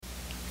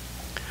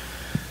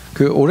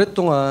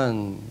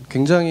오랫동안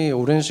굉장히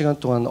오랜 시간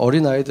동안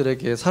어린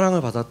아이들에게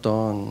사랑을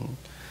받았던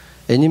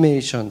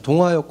애니메이션,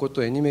 동화였고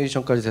또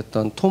애니메이션까지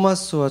됐던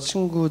토마스와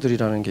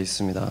친구들이라는 게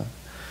있습니다.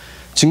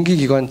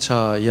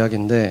 증기기관차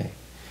이야기인데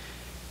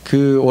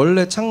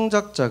원래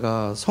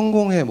창작자가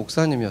성공회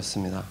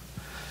목사님이었습니다.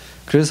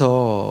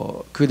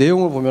 그래서 그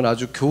내용을 보면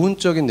아주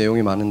교훈적인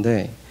내용이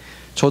많은데,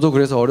 저도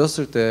그래서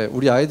어렸을 때,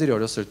 우리 아이들이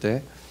어렸을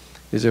때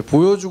이제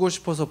보여주고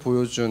싶어서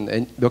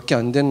보여준 몇 개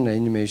안 되는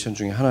애니메이션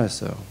중에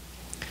하나였어요.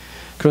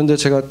 그런데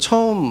제가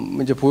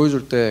처음 이제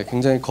보여줄 때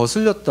굉장히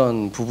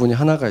거슬렸던 부분이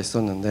하나가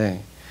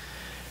있었는데,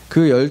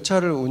 그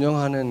열차를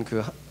운영하는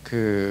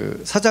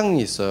그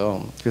사장이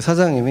있어요. 그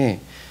사장님이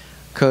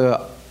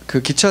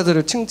그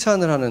기차들을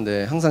칭찬을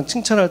하는데 항상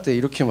칭찬할 때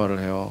이렇게 말을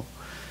해요.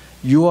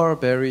 You are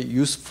very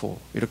useful,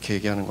 이렇게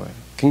얘기하는 거예요.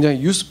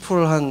 굉장히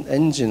useful한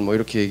엔진, 뭐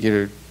이렇게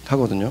얘기를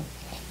하거든요.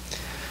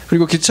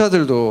 그리고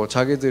기차들도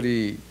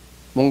자기들이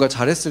뭔가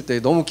잘했을 때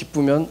너무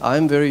기쁘면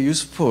I'm very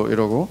useful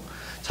이러고,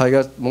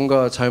 자기가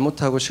뭔가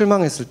잘못하고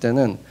실망했을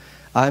때는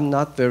I'm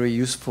not very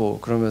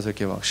useful 그러면서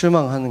이렇게 막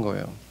실망하는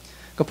거예요.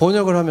 그러니까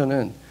번역을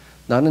하면은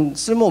나는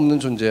쓸모없는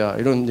존재야,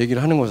 이런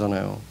얘기를 하는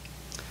거잖아요.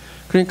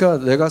 그러니까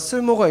내가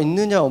쓸모가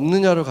있느냐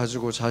없느냐를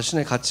가지고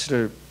자신의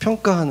가치를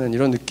평가하는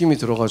이런 느낌이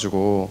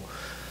들어가지고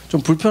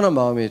좀 불편한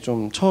마음이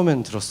좀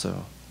처음엔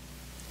들었어요.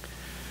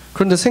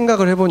 그런데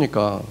생각을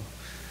해보니까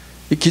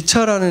이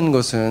기차라는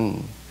것은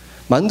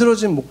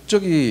만들어진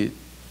목적이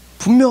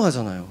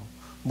분명하잖아요.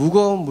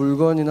 무거운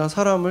물건이나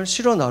사람을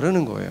실어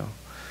나르는 거예요.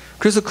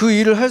 그래서 그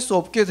일을 할 수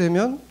없게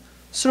되면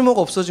쓸모가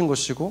없어진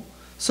것이고,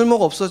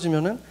 쓸모가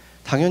없어지면은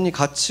당연히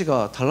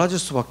가치가 달라질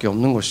수밖에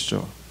없는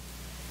것이죠.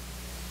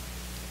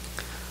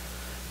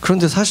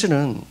 그런데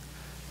사실은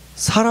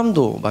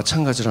사람도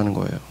마찬가지라는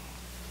거예요.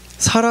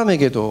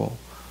 사람에게도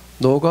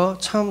너가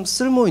참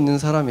쓸모 있는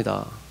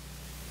사람이다,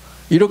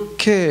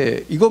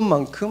 이렇게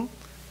이것만큼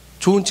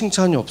좋은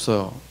칭찬이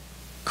없어요.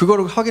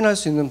 그거를 확인할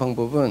수 있는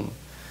방법은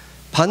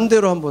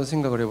반대로 한번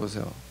생각을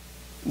해보세요.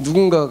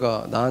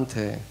 누군가가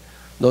나한테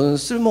너는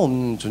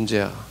쓸모없는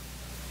존재야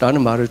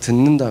라는 말을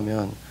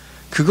듣는다면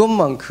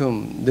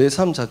그것만큼 내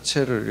삶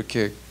자체를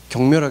이렇게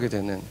경멸하게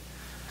되는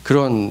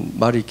그런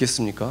말이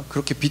있겠습니까?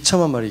 그렇게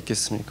비참한 말이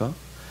있겠습니까?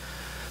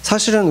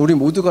 사실은 우리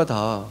모두가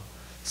다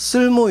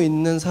쓸모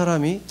있는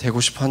사람이 되고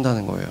싶어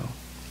한다는 거예요.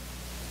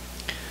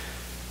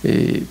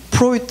 이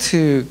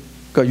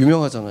프로이트가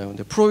유명하잖아요.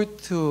 근데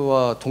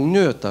프로이트와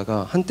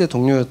한때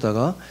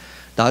동료였다가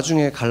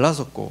나중에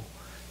갈라섰고,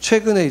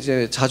 최근에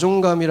이제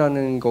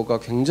자존감이라는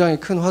거가 굉장히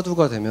큰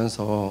화두가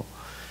되면서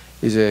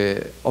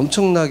이제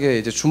엄청나게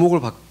이제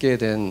주목을 받게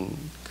된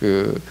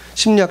그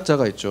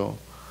심리학자가 있죠.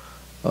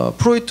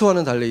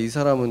 프로이트와는 달리 이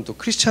사람은 또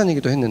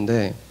크리스찬이기도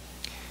했는데,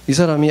 이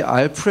사람이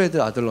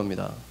알프레드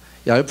아들러입니다.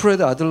 이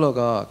알프레드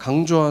아들러가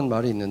강조한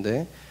말이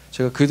있는데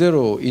제가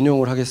그대로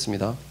인용을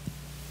하겠습니다.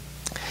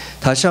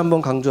 다시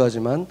한번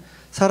강조하지만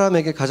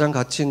사람에게 가장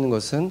가치 있는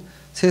것은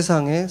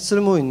세상에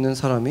쓸모 있는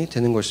사람이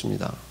되는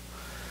것입니다.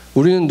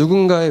 우리는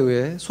누군가에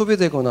의해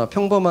소비되거나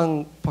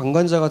평범한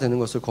방관자가 되는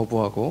것을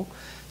거부하고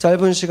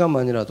짧은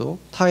시간만이라도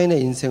타인의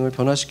인생을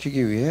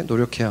변화시키기 위해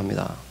노력해야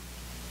합니다.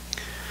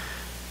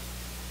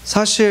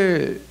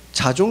 사실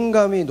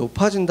자존감이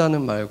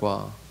높아진다는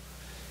말과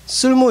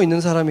쓸모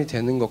있는 사람이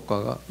되는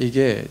것과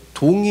이게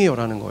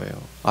동의어라는 거예요.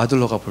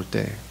 아들러가 볼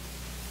때.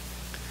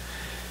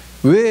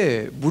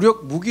 왜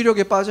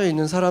무기력에 빠져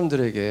있는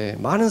사람들에게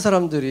많은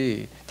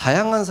사람들이,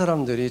 다양한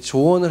사람들이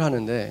조언을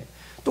하는데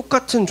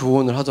똑같은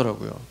조언을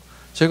하더라고요.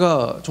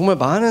 제가 정말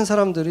많은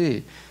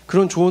사람들이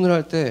그런 조언을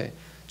할 때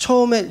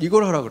처음에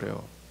이걸 하라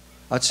그래요.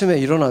 아침에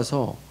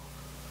일어나서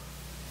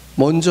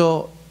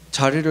먼저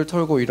자리를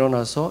털고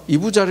일어나서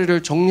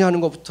이부자리를 정리하는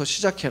것부터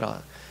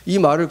시작해라. 이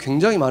말을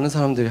굉장히 많은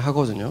사람들이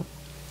하거든요.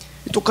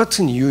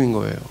 똑같은 이유인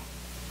거예요.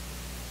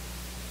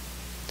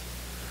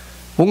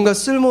 뭔가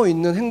쓸모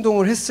있는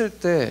행동을 했을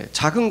때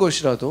작은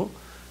것이라도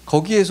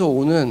거기에서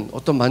오는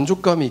어떤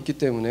만족감이 있기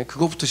때문에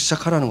그것부터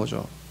시작하라는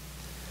거죠.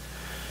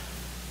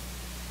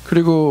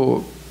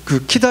 그리고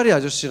그 키다리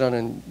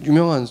아저씨라는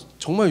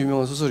정말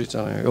유명한 소설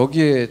있잖아요.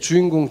 여기에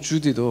주인공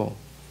주디도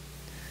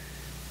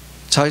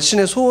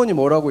자신의 소원이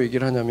뭐라고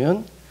얘기를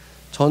하냐면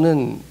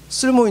저는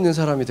쓸모 있는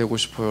사람이 되고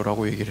싶어요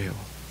라고 얘기를 해요.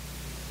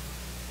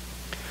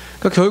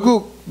 그러니까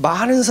결국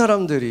많은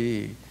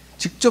사람들이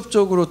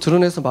직접적으로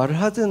드러내서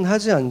말을 하든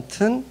하지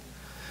않든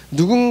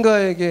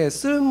누군가에게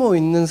쓸모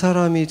있는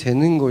사람이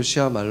되는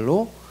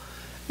것이야말로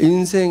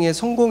인생의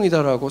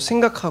성공이다라고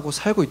생각하고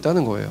살고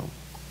있다는 거예요.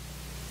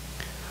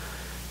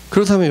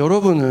 그렇다면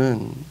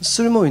여러분은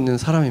쓸모 있는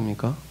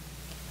사람입니까?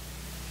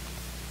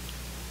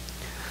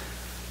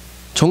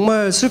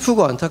 정말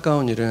슬프고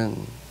안타까운 일은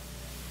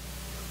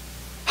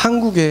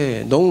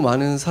한국에 너무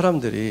많은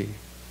사람들이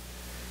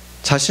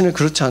자신을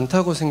그렇지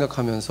않다고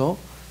생각하면서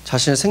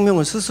자신의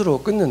생명을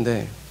스스로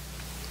끊는데,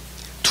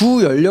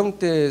 두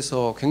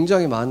연령대에서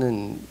굉장히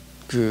많은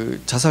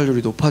그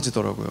자살률이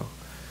높아지더라고요.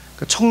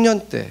 그러니까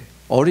청년대,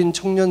 어린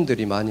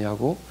청년들이 많이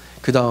하고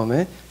그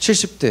다음에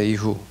 70대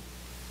이후.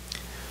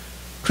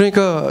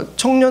 그러니까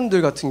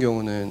청년들 같은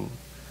경우는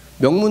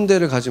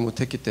명문대를 가지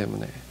못했기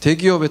때문에,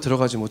 대기업에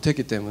들어가지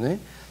못했기 때문에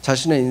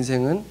자신의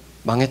인생은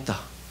망했다.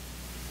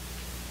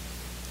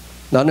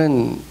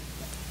 나는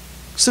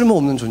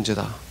쓸모없는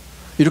존재다.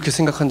 이렇게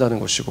생각한다는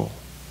것이고,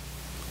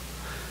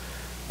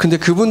 근데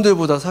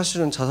그분들보다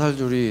사실은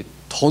자살률이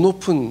더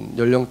높은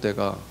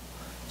연령대가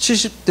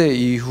 70대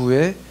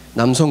이후의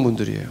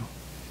남성분들이에요.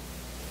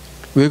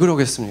 왜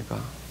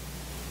그러겠습니까?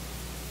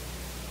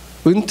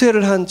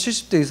 은퇴를 한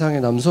 70대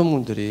이상의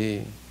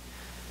남성분들이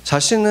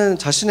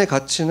자신의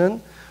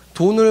가치는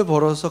돈을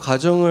벌어서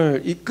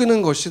가정을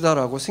이끄는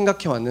것이다라고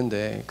생각해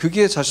왔는데,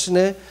 그게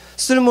자신의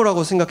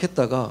쓸모라고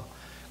생각했다가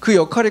그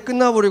역할이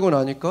끝나버리고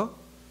나니까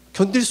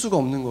견딜 수가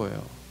없는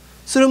거예요.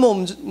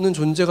 쓸모없는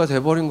존재가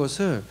돼버린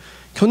것을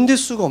견딜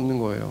수가 없는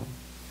거예요.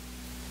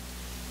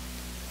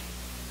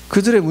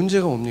 그들의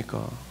문제가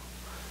뭡니까?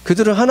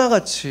 그들은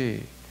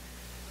하나같이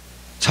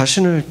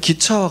자신을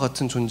기차와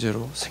같은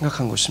존재로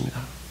생각한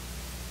것입니다.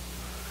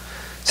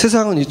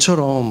 세상은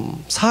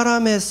이처럼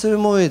사람의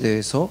쓸모에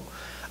대해서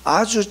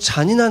아주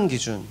잔인한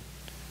기준,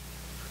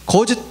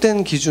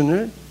 거짓된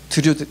기준을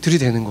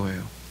들이대는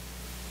거예요.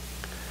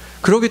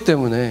 그렇기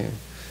때문에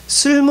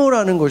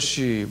쓸모라는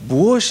것이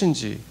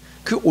무엇인지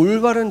그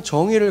올바른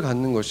정의를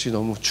갖는 것이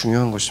너무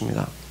중요한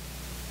것입니다.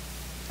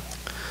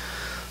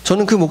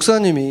 저는 그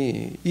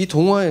목사님이 이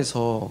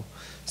동화에서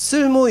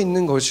쓸모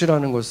있는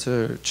것이라는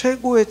것을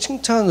최고의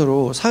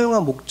칭찬으로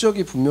사용한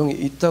목적이 분명히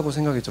있다고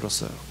생각이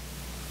들었어요.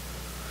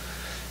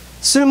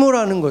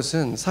 쓸모라는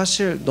것은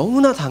사실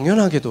너무나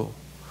당연하게도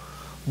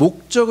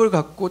목적을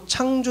갖고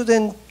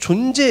창조된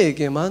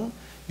존재에게만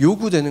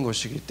요구되는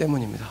것이기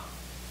때문입니다.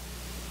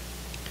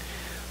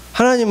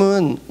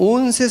 하나님은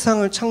온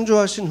세상을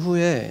창조하신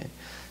후에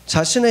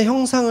자신의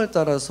형상을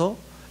따라서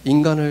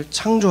인간을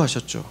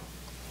창조하셨죠.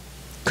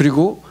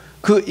 그리고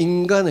그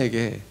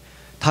인간에게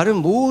다른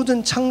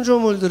모든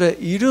창조물들의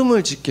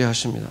이름을 짓게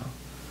하십니다.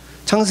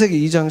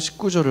 창세기 2장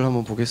 19절을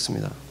한번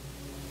보겠습니다.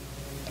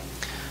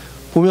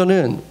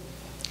 보면은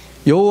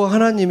여호와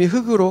하나님이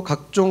흙으로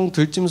각종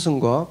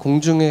들짐승과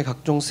공중의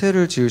각종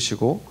새를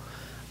지으시고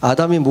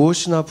아담이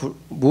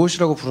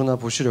무엇이라고 부르나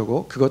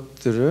보시려고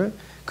그것들을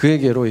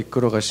그에게로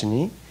이끌어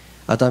가시니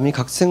아담이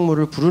각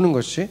생물을 부르는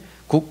것이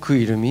곧 그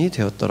이름이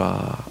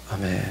되었더라.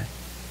 아멘.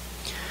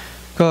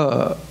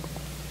 그러니까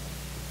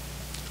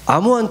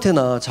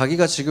아무한테나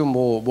자기가 지금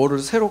뭐를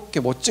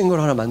새롭게 멋진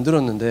걸 하나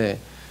만들었는데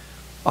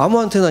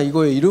아무한테나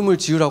이거에 이름을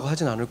지으라고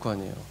하진 않을 거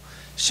아니에요.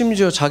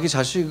 심지어 자기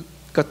자식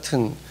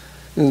같은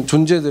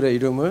존재들의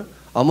이름을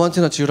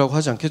아무한테나 지으라고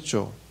하지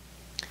않겠죠.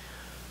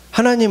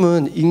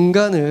 하나님은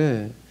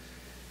인간을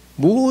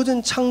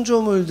모든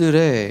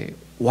창조물들의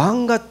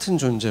왕 같은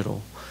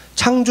존재로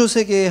창조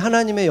세계에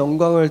하나님의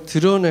영광을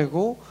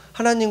드러내고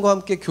하나님과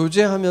함께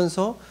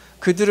교제하면서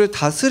그들을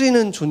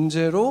다스리는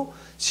존재로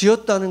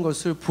지었다는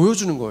것을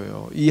보여주는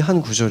거예요. 이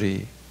한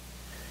구절이.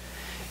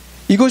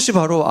 이것이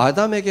바로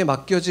아담에게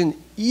맡겨진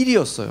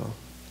일이었어요.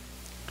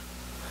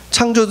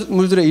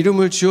 창조물들의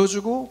이름을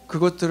지어주고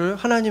그것들을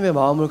하나님의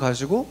마음을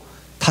가지고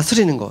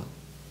다스리는 것.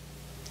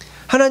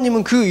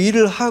 하나님은 그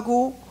일을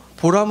하고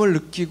보람을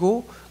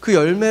느끼고 그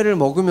열매를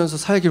먹으면서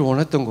살기를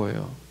원했던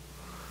거예요.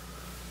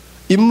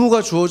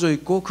 임무가 주어져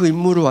있고 그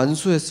임무를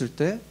완수했을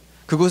때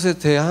그것에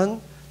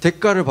대한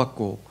대가를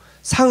받고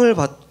상을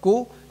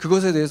받고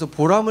그것에 대해서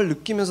보람을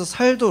느끼면서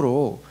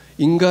살도록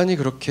인간이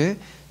그렇게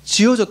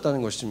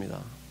지어졌다는 것입니다.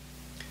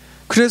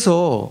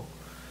 그래서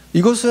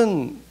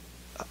이것은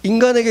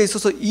인간에게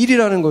있어서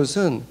일이라는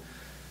것은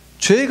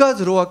죄가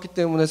들어왔기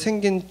때문에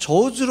생긴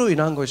저주로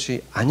인한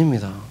것이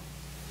아닙니다.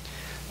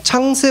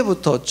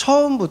 창세부터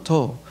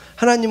처음부터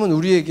하나님은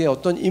우리에게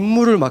어떤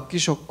임무를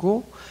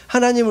맡기셨고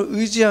하나님을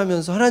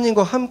의지하면서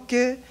하나님과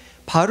함께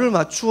발을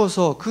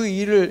맞추어서 그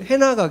일을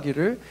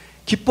해나가기를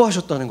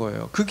기뻐하셨다는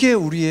거예요. 그게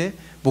우리의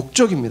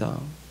목적입니다.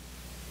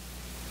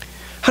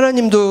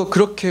 하나님도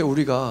그렇게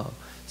우리가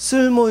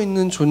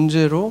쓸모있는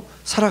존재로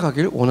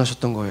살아가길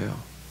원하셨던 거예요.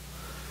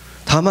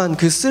 다만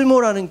그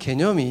쓸모라는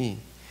개념이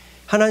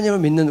하나님을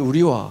믿는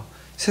우리와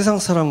세상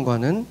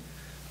사람과는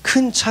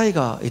큰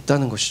차이가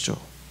있다는 것이죠.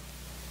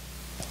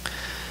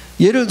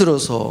 예를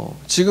들어서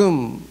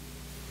지금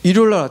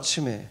일요일날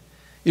아침에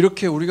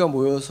이렇게 우리가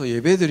모여서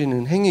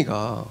예배드리는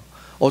행위가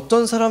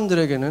어떤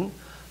사람들에게는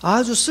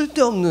아주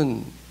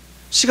쓸데없는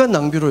시간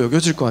낭비로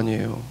여겨질 거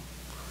아니에요.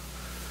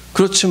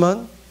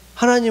 그렇지만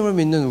하나님을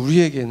믿는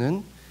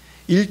우리에게는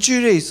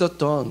일주일에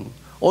있었던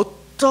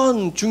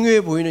어떤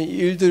중요해 보이는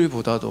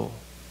일들보다도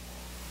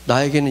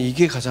나에게는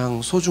이게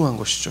가장 소중한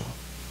것이죠.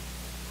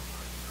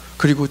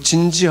 그리고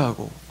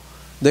진지하고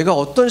내가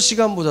어떤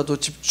시간보다도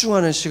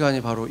집중하는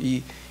시간이 바로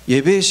이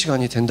예배의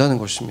시간이 된다는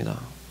것입니다.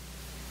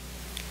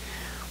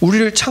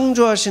 우리를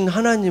창조하신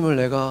하나님을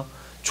내가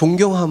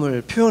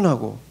존경함을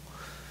표현하고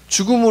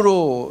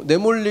죽음으로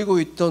내몰리고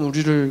있던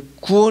우리를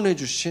구원해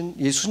주신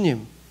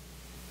예수님,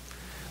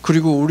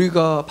 그리고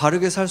우리가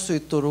바르게 살 수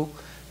있도록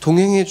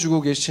동행해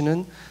주고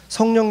계시는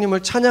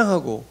성령님을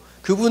찬양하고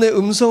그분의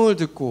음성을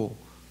듣고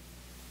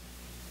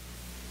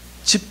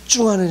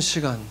집중하는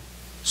시간,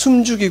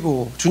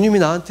 숨죽이고 주님이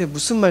나한테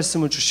무슨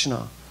말씀을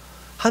주시나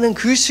하는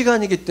그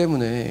시간이기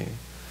때문에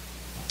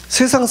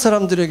세상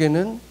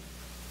사람들에게는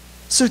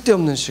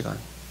쓸데없는 시간,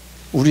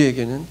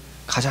 우리에게는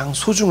가장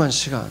소중한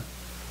시간,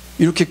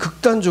 이렇게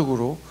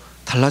극단적으로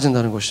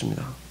달라진다는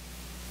것입니다.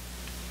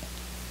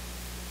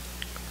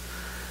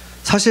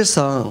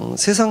 사실상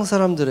세상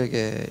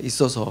사람들에게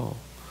있어서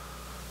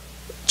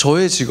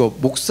저의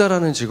직업,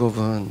 목사라는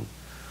직업은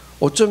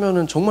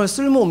어쩌면 정말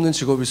쓸모없는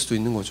직업일 수도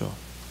있는 거죠.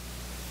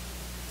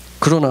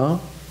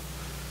 그러나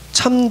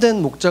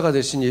참된 목자가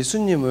되신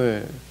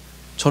예수님을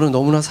저는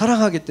너무나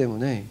사랑하기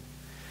때문에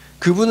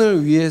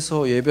그분을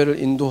위해서 예배를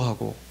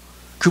인도하고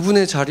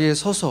그분의 자리에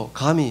서서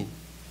감히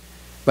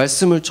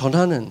말씀을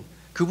전하는,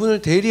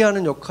 그분을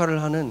대리하는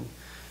역할을 하는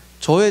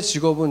저의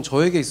직업은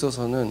저에게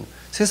있어서는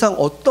세상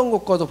어떤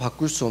것과도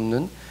바꿀 수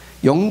없는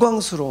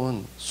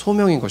영광스러운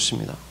소명인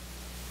것입니다.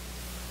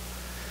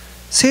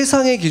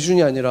 세상의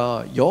기준이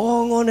아니라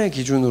영원의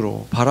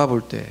기준으로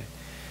바라볼 때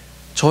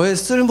저의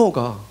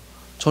쓸모가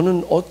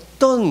저는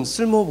어떤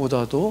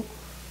쓸모보다도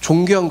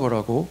존귀한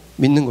거라고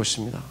믿는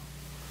것입니다.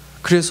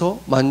 그래서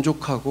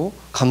만족하고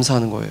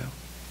감사하는 거예요.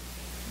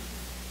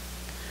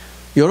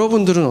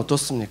 여러분들은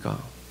어떻습니까?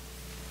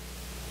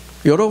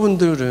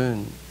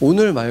 여러분들은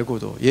오늘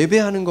말고도,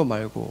 예배하는 것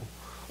말고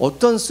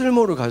어떤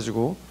쓸모를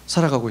가지고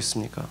살아가고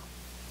있습니까?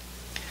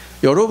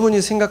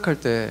 여러분이 생각할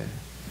때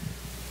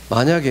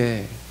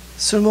만약에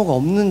쓸모가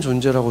없는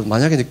존재라고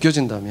만약에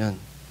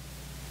느껴진다면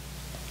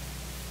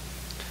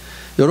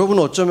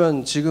여러분은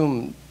어쩌면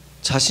지금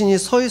자신이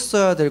서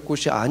있어야 될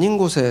곳이 아닌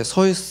곳에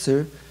서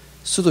있을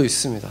수도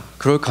있습니다.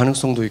 그럴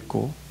가능성도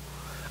있고,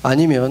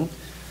 아니면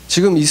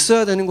지금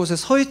있어야 되는 곳에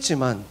서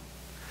있지만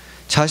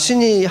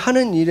자신이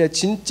하는 일의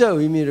진짜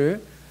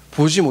의미를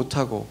보지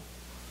못하고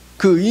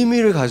그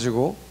의미를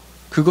가지고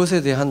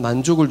그것에 대한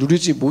만족을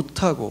누리지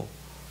못하고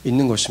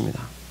있는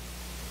것입니다.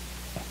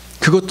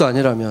 그것도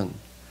아니라면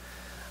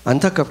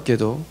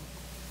안타깝게도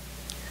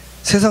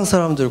세상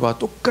사람들과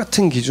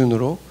똑같은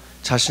기준으로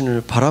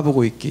자신을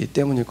바라보고 있기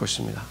때문일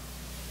것입니다.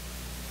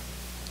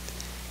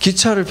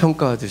 기차를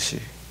평가하듯이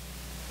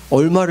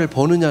얼마를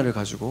버느냐를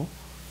가지고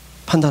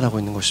판단하고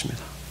있는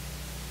것입니다.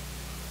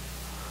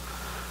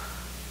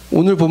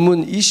 오늘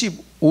본문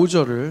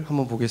 25절을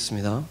한번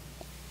보겠습니다.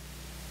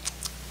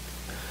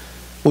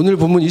 오늘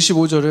본문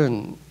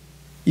 25절은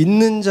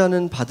있는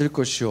자는 받을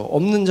것이요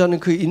없는 자는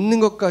그 있는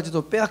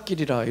것까지도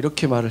빼앗기리라,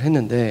 이렇게 말을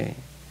했는데,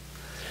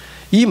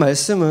 이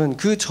말씀은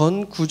그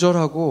전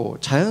구절하고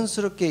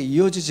자연스럽게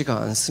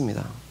이어지지가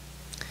않습니다.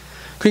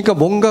 그러니까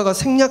뭔가가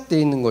생략되어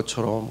있는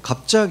것처럼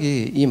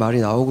갑자기 이 말이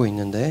나오고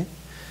있는데,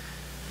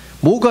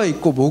 뭐가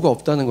있고 뭐가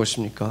없다는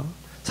것입니까?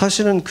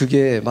 사실은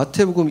그게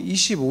마태복음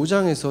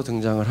 25장에서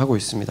등장을 하고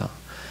있습니다.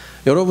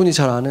 여러분이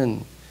잘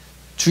아는,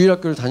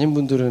 주일학교를 다닌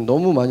분들은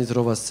너무 많이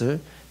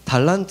들어봤을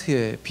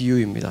달란트의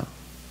비유입니다.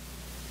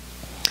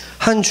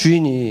 한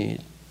주인이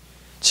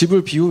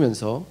집을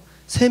비우면서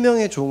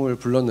 3명의 종을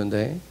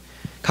불렀는데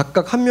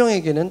각각 한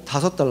명에게는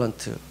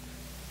 5달란트,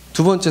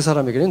 두 번째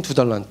사람에게는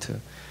 2달란트,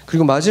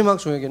 그리고 마지막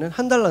종에게는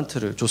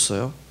 1달란트를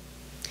줬어요.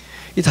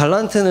 이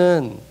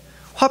달란트는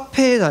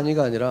화폐의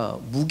단위가 아니라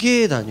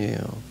무게의 단위예요.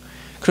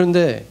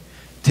 그런데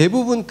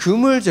대부분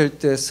금을 잴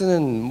때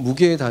쓰는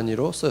무게의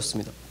단위로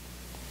쓰였습니다.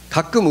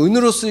 가끔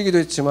은으로 쓰이기도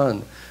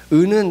했지만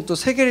은은 또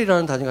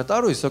세겔이라는 단위가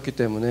따로 있었기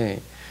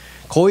때문에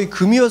거의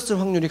금이었을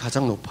확률이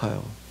가장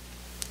높아요.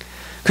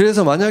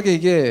 그래서 만약에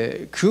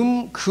이게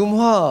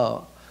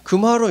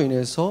금화로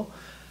인해서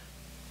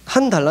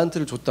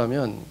 1달란트를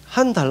줬다면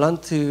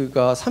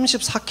 1달란트가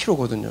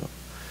 34kg거든요.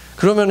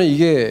 그러면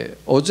이게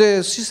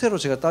어제 시세로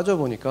제가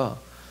따져보니까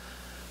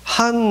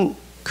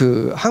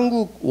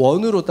한국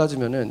원으로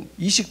따지면은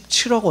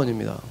 27억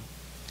원입니다.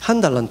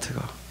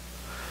 1달란트가.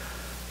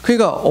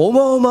 그러니까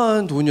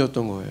어마어마한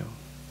돈이었던 거예요.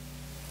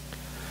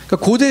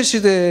 그러니까 고대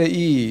시대에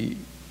이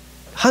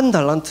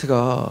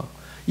 1달란트가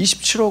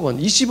 27억 원,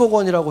 20억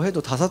원이라고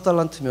해도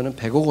 5달란트면은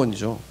 100억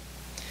원이죠.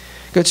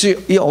 그러니까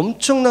지금 이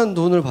엄청난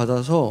돈을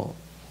받아서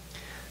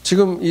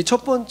지금 이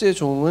첫 번째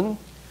종은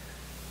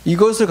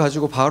이것을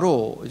가지고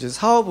바로 이제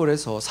사업을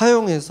해서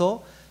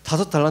사용해서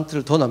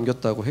 5달란트를 더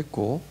남겼다고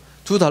했고,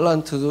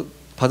 2달란트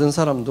받은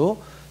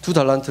사람도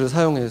 2달란트를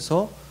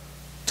사용해서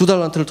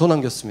 2달란트를 더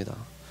남겼습니다.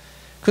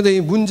 그런데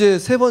이 문제의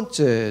세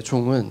번째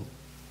종은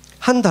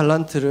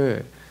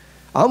 1달란트를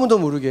아무도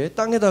모르게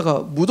땅에다가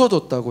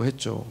묻어뒀다고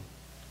했죠.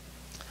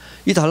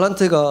 이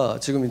달란트가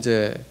지금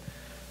이제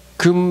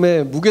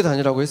금의 무게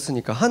단위라고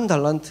했으니까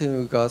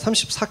 1달란트가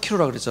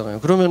 34kg라 그랬잖아요.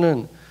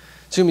 그러면은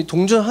지금 이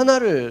동전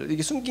하나를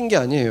이게 숨긴 게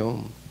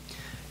아니에요.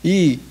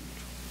 이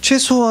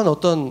최소한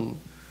어떤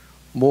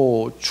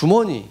뭐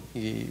주머니,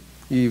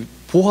 이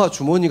보화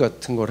주머니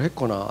같은 걸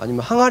했거나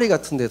아니면 항아리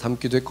같은 데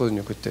담기도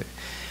했거든요. 그때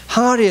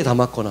항아리에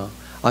담았거나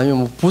아니면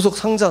뭐 보석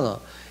상자나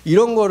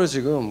이런 거를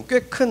지금 꽤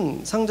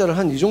큰 상자를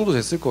한 이 정도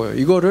됐을 거예요.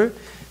 이거를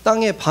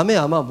땅에 밤에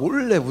아마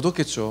몰래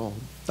묻었겠죠.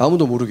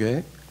 아무도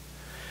모르게.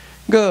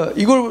 그러니까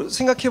이걸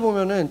생각해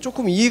보면은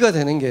조금 이해가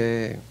되는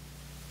게,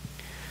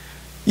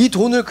 이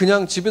돈을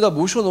그냥 집에다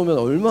모셔놓으면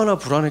얼마나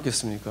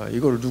불안했겠습니까?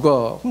 이걸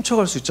누가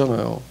훔쳐갈 수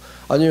있잖아요.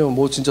 아니면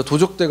뭐 진짜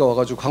도적대가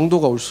와가지고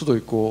강도가 올 수도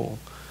있고,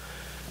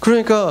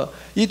 그러니까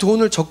이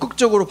돈을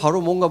적극적으로 바로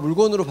뭔가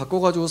물건으로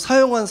바꿔가지고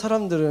사용한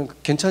사람들은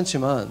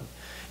괜찮지만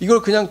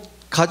이걸 그냥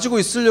가지고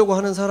있으려고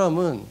하는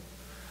사람은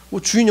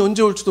뭐 주인이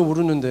언제 올지도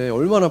모르는데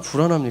얼마나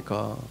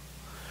불안합니까?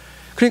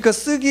 그러니까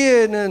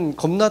쓰기에는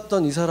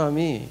겁났던 이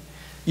사람이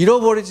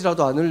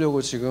잃어버리지라도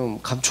않으려고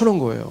지금 감춰놓은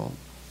거예요.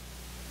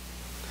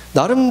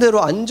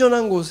 나름대로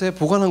안전한 곳에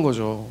보관한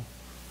거죠.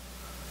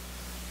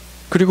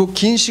 그리고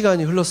긴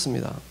시간이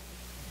흘렀습니다.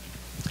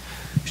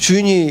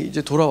 주인이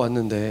이제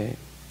돌아왔는데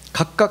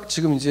각각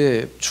지금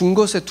이제 준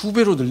것의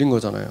 2배로 늘린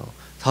거잖아요.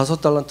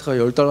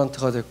 5달란트가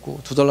 10달란트가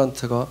됐고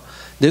 2달란트가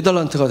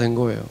 4달란트가 된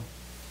거예요.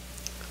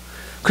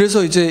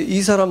 그래서 이제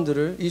이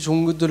사람들을, 이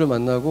종들을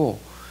만나고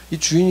이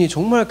주인이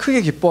정말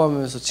크게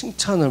기뻐하면서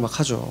칭찬을 막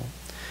하죠.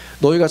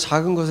 너희가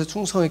작은 것에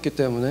충성했기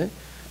때문에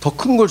더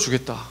큰 걸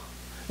주겠다.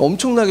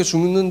 엄청나게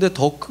주는데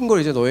더 큰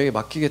걸 이제 너에게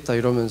맡기겠다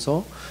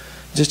이러면서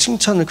이제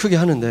칭찬을 크게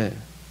하는데,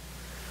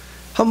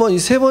 한번 이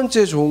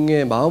 3번째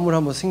종의 마음을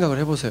한번 생각을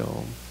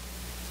해보세요.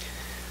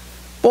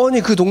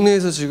 뻔히 그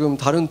동네에서 지금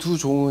다른 2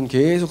 종은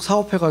계속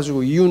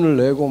사업해가지고 이윤을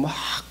내고 막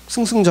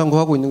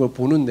승승장구하고 있는 걸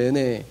보는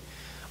내내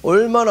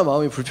얼마나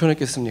마음이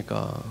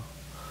불편했겠습니까?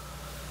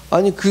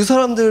 아니 그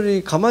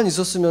사람들이 가만히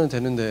있었으면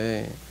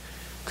되는데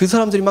그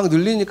사람들이 막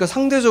늘리니까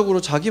상대적으로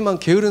자기만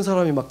게으른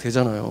사람이 막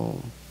되잖아요.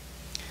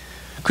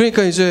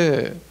 그러니까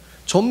이제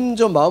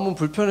점점 마음은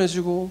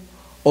불편해지고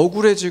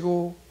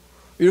억울해지고,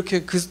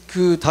 이렇게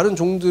그 다른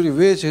종들이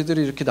왜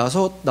쟤들이 이렇게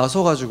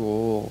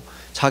나서가지고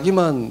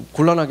자기만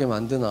곤란하게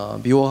만드나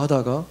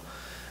미워하다가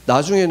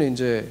나중에는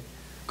이제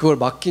그걸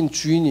맡긴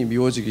주인이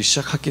미워지기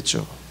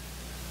시작했겠죠.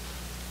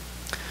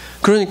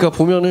 그러니까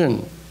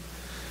보면은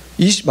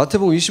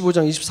마태복음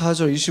 25장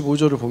 24절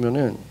 25절을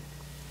보면은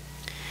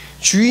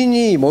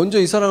주인이 먼저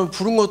이 사람을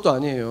부른 것도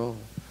아니에요.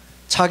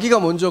 자기가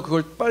먼저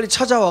그걸 빨리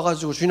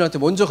찾아와가지고 주인한테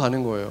먼저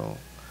가는 거예요.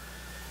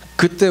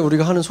 그때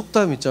우리가 하는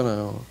속담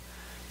있잖아요.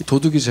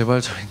 도둑이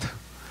제발 저린다.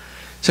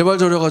 제발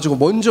저려가지고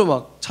먼저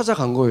막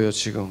찾아간 거예요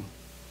지금.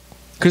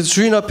 그래서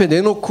주인 앞에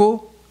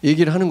내놓고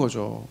얘기를 하는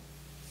거죠.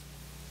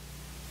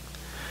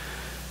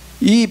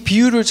 이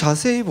비유를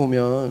자세히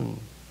보면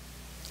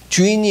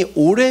주인이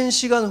오랜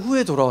시간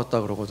후에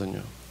돌아왔다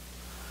그러거든요.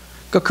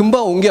 그러니까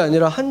금방 온 게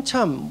아니라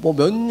한참 뭐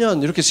몇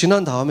년 이렇게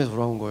지난 다음에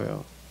돌아온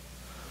거예요.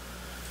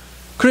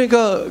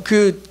 그러니까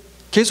그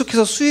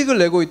계속해서 수익을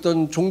내고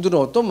있던 종들은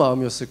어떤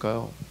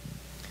마음이었을까요?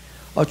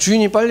 아,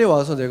 주인이 빨리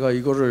와서 내가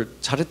이거를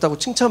잘했다고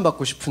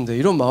칭찬받고 싶은데,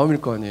 이런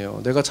마음일 거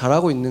아니에요. 내가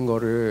잘하고 있는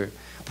거를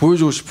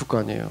보여주고 싶을 거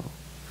아니에요.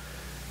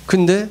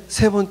 근데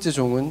 3번째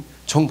종은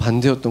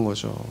정반대였던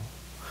거죠.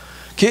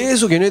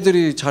 계속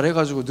얘네들이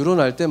잘해가지고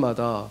늘어날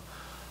때마다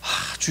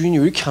주인이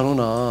왜 이렇게 안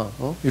오나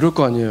이럴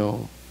거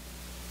아니에요.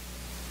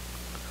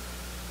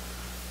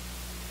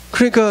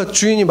 그러니까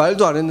주인이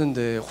말도 안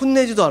했는데,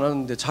 혼내지도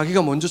않았는데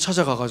자기가 먼저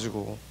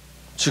찾아가가지고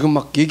지금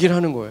막 얘기를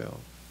하는 거예요.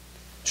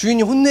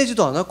 주인이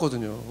혼내지도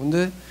않았거든요.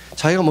 근데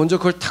자기가 먼저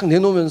그걸 탁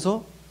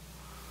내놓으면서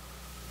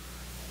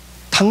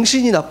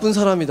당신이 나쁜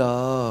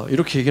사람이다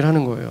이렇게 얘기를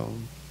하는 거예요.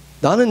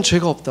 나는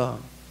죄가 없다.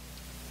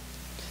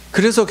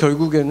 그래서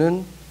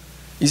결국에는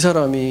이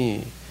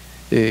사람이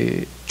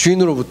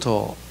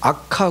주인으로부터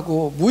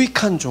악하고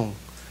무익한 종,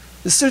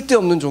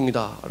 쓸데없는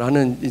종이다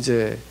라는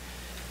이제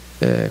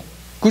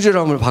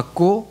꾸지람을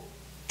받고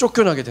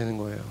쫓겨나게 되는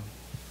거예요.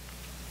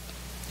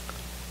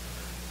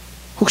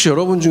 혹시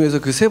여러분 중에서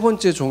그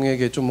 3번째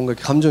종에게 좀 뭔가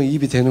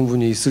감정이입이 되는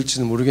분이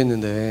있을지는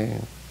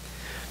모르겠는데,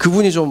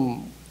 그분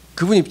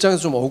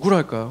입장에서 좀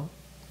억울할까요?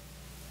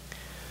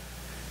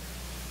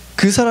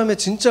 그 사람의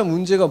진짜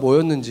문제가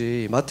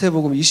뭐였는지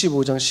마태복음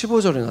 25장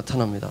 15절에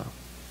나타납니다.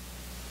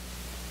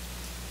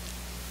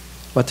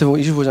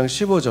 마태복음 25장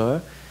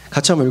 15절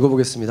같이 한번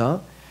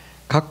읽어보겠습니다.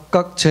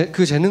 각각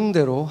그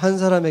재능대로 한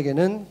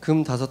사람에게는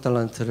금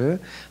 5달란트를,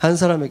 한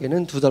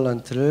사람에게는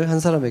 2달란트를,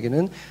 한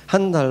사람에게는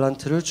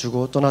 1달란트를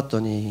주고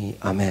떠났더니.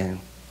 아멘.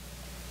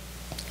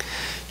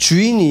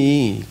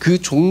 주인이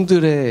그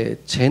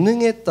종들의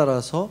재능에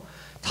따라서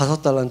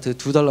 5달란트,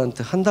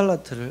 2달란트,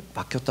 1달란트를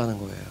맡겼다는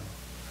거예요.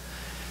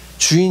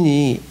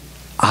 주인이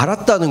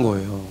알았다는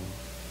거예요.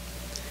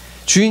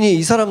 주인이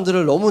이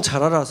사람들을 너무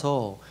잘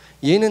알아서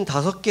얘는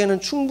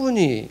 5개는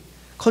충분히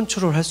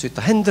컨트롤 할 수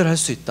있다, 핸들 할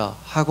수 있다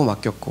하고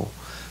맡겼고,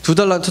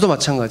 2달란트도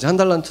마찬가지,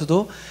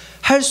 1달란트도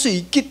할 수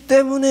있기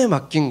때문에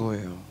맡긴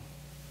거예요.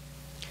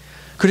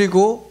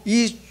 그리고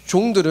이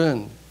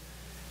종들은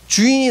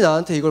주인이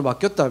나한테 이걸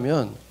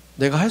맡겼다면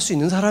내가 할 수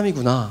있는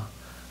사람이구나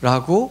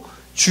라고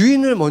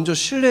주인을 먼저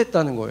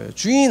신뢰했다는 거예요.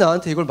 주인이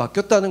나한테 이걸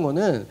맡겼다는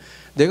거는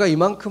내가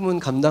이만큼은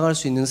감당할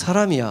수 있는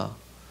사람이야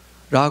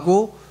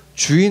라고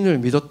주인을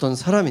믿었던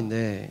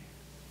사람인데,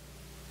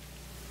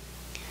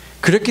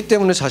 그랬기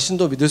때문에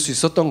자신도 믿을 수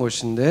있었던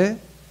것인데,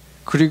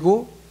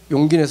 그리고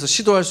용기 내서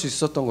시도할 수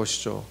있었던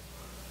것이죠.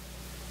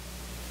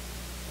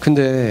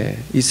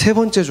 근데 이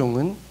 3번째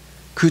종은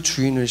그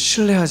주인을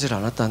신뢰하지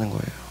않았다는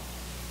거예요.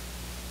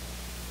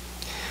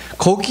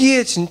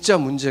 거기에 진짜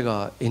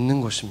문제가 있는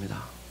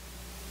것입니다.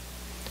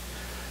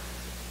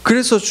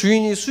 그래서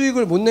주인이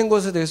수익을 못 낸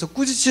것에 대해서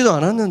꾸짖지도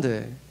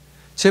않았는데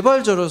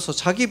제발저려서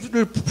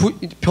자기를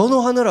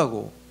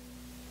변호하느라고,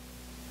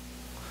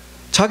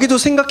 자기도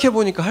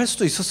생각해보니까 할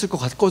수도 있었을 것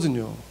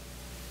같거든요.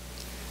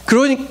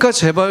 그러니까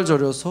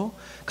제발저려서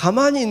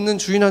가만히 있는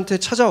주인한테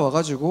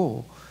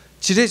찾아와가지고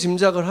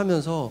지레짐작을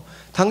하면서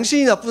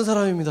당신이 나쁜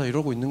사람입니다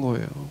이러고 있는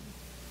거예요.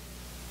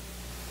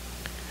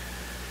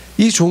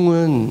 이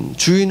종은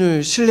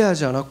주인을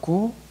신뢰하지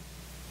않았고,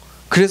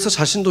 그래서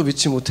자신도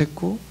믿지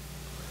못했고,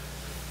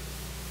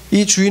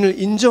 이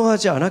주인을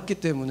인정하지 않았기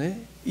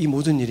때문에 이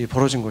모든 일이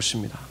벌어진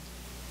것입니다.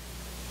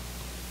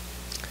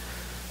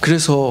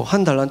 그래서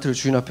한 달란트를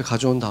주인 앞에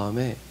가져온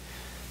다음에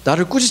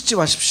나를 꾸짖지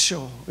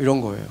마십시오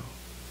이런 거예요.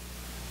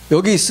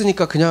 여기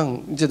있으니까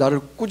그냥 이제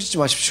나를 꾸짖지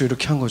마십시오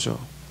이렇게 한 거죠.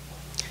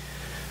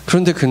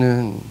 그런데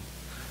그는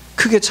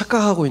크게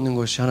착각하고 있는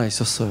것이 하나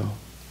있었어요.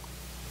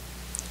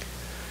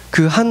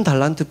 그 한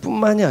달란트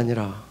뿐만이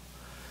아니라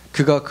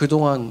그가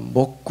그동안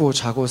먹고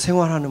자고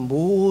생활하는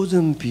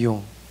모든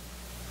비용,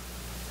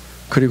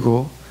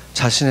 그리고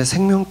자신의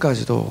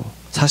생명까지도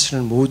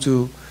사실은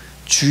모두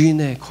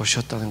주인의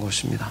것이었다는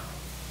것입니다.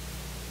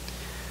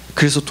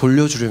 그래서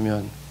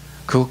돌려주려면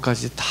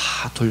그것까지 다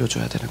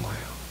돌려줘야 되는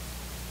거예요.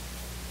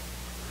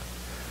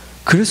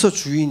 그래서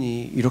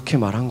주인이 이렇게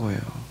말한 거예요.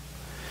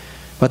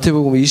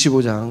 마태복음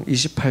 25장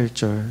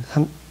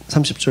 28절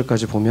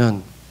 30절까지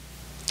보면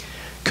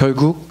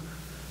결국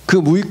그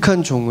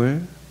무익한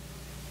종을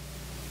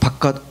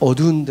바깥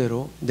어두운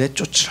데로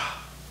내쫓으라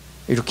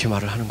이렇게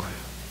말을 하는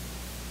거예요.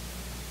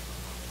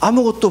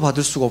 아무것도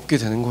받을 수가 없게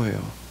되는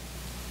거예요.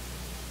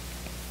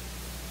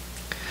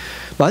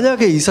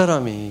 만약에 이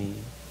사람이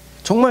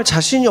정말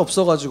자신이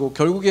없어가지고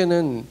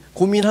결국에는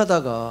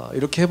고민하다가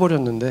이렇게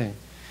해버렸는데,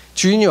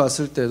 주인이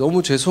왔을 때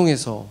너무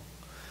죄송해서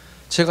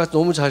제가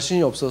너무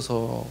자신이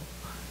없어서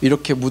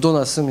이렇게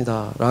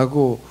묻어놨습니다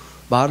라고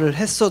말을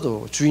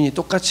했어도 주인이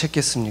똑같이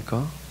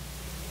했겠습니까?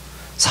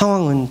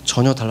 상황은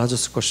전혀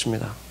달라졌을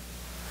것입니다.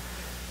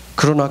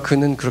 그러나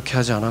그는 그렇게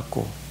하지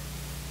않았고,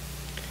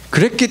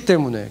 그랬기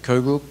때문에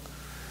결국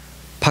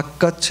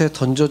바깥에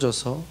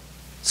던져져서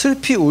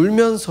슬피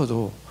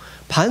울면서도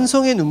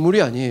반성의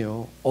눈물이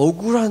아니에요.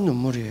 억울한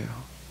눈물이에요.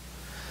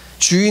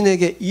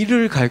 주인에게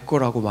이를 갈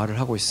거라고 말을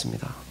하고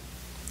있습니다.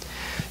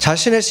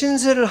 자신의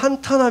신세를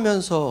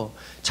한탄하면서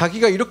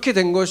자기가 이렇게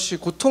된 것이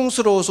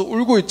고통스러워서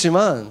울고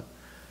있지만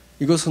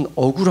이것은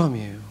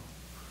억울함이에요.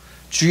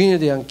 주인에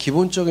대한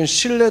기본적인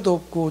신뢰도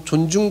없고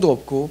존중도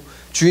없고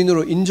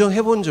주인으로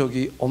인정해 본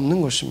적이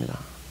없는 것입니다.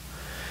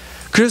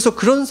 그래서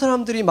그런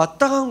사람들이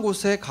마땅한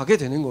곳에 가게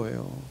되는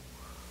거예요.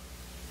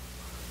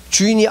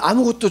 주인이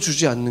아무것도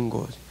주지 않는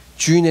곳,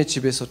 주인의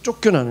집에서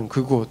쫓겨나는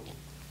그곳.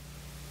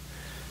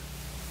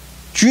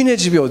 주인의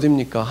집이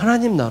어디입니까?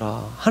 하나님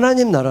나라.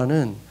 하나님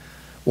나라는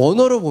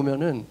원어로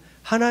보면은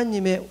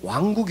하나님의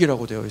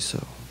왕국이라고 되어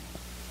있어요.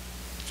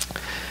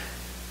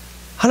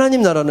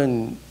 하나님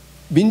나라는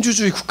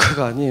민주주의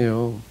국가가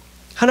아니에요.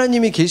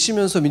 하나님이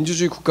계시면서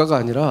민주주의 국가가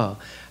아니라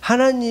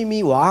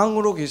하나님이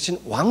왕으로 계신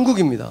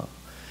왕국입니다.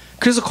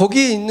 그래서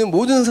거기에 있는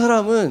모든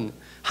사람은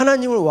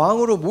하나님을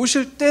왕으로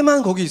모실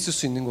때만 거기 있을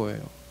수 있는 거예요.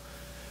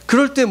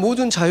 그럴 때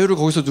모든 자유를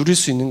거기서 누릴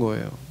수 있는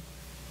거예요.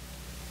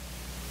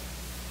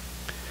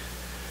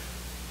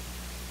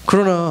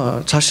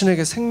 그러나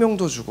자신에게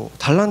생명도 주고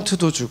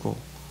달란트도 주고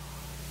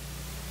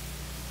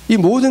이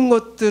모든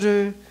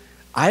것들을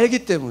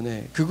알기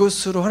때문에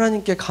그것으로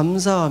하나님께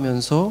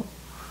감사하면서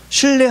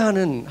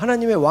신뢰하는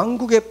하나님의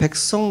왕국의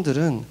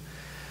백성들은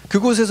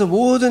그곳에서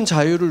모든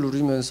자유를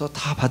누리면서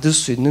다 받을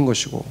수 있는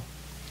것이고,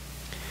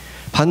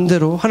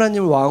 반대로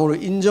하나님을 왕으로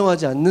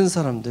인정하지 않는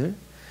사람들,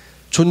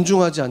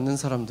 존중하지 않는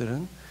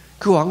사람들은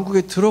그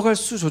왕국에 들어갈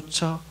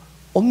수조차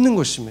없는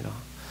것입니다.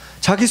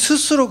 자기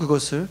스스로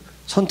그것을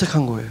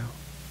선택한 거예요.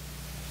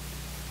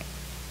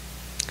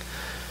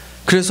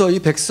 그래서 이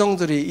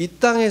백성들이 이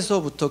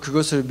땅에서부터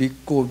그것을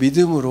믿고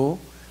믿음으로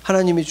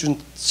하나님이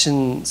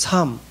주신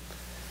삶,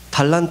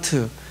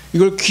 달란트,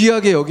 이걸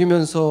귀하게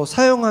여기면서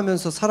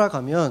사용하면서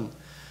살아가면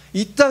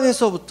이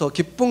땅에서부터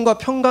기쁨과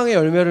평강의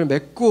열매를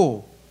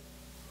맺고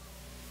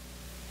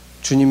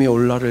주님이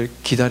올 날을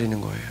기다리는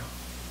거예요.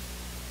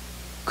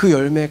 그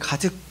열매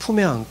가득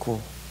품에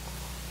안고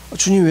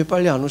주님 왜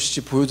빨리 안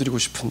오시지 보여드리고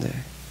싶은데,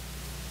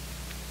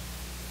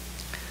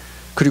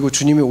 그리고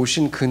주님이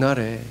오신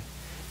그날에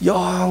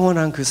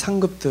영원한 그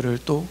상급들을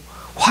또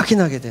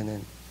확인하게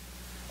되는,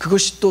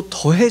 그것이 또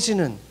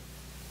더해지는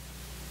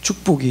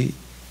축복이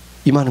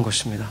임하는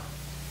것입니다.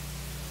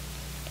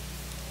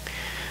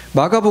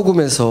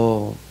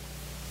 마가복음에서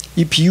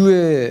이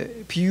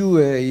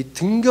비유의 이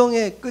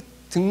등경의 끝,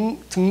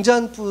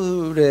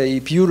 등잔불의 이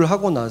비유를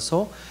하고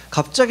나서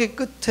갑자기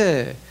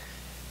끝에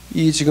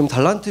이 지금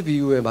달란트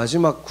비유의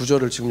마지막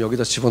구절을 지금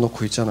여기다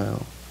집어넣고 있잖아요.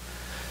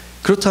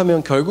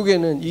 그렇다면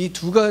결국에는 이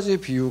두 가지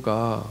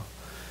비유가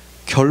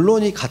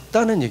결론이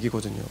같다는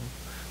얘기거든요.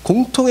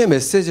 공통의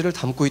메시지를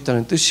담고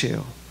있다는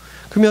뜻이에요.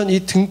 그러면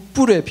이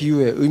등불의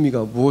비유의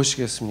의미가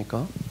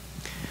무엇이겠습니까?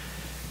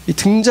 이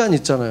등잔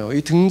있잖아요.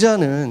 이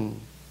등잔은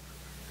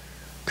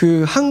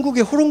그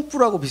한국의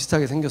호롱불하고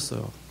비슷하게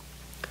생겼어요.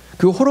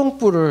 그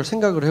호롱불을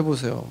생각을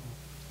해보세요.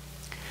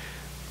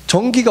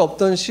 전기가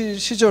없던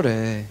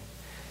시절에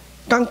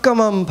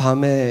깜깜한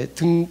밤에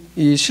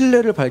이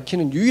실내를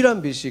밝히는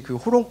유일한 빛이 그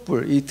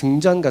호롱불, 이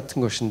등잔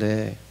같은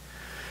것인데,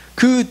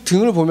 그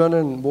등을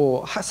보면은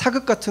뭐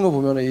사극 같은 거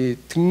보면은 이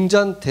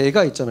등잔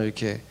대가 있잖아요.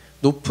 이렇게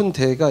높은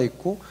대가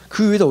있고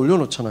그 위에다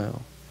올려놓잖아요.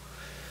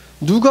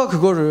 누가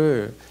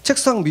그거를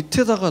책상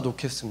밑에다가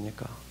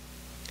놓겠습니까?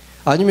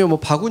 아니면 뭐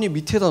바구니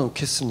밑에다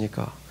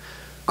놓겠습니까?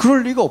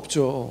 그럴 리가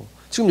없죠.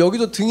 지금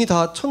여기도 등이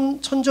다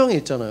천정에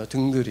있잖아요.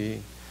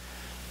 등들이.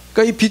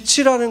 그러니까 이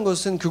빛이라는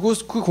것은 그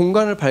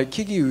공간을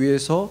밝히기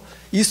위해서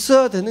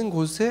있어야 되는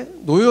곳에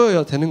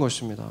놓여야 되는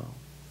것입니다.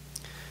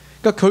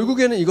 그러니까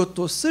결국에는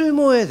이것도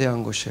쓸모에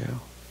대한 것이에요.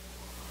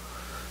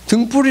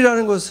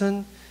 등불이라는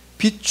것은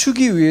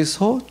비추기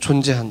위해서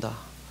존재한다.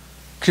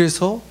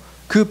 그래서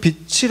그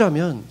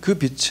빛이라면 그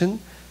빛은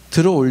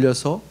들어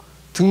올려서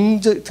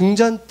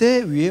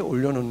등잔대 위에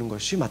올려놓는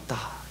것이 맞다.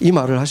 이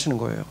말을 하시는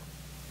거예요.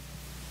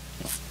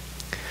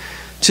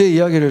 제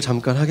이야기를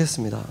잠깐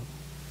하겠습니다.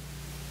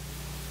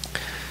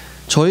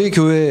 저희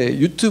교회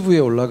유튜브에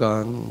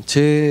올라간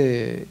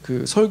제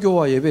그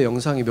설교와 예배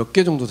영상이 몇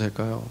개 정도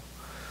될까요?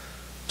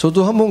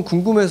 저도 한번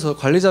궁금해서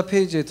관리자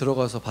페이지에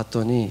들어가서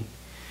봤더니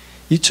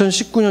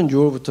 2019년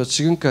 6월부터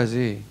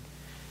지금까지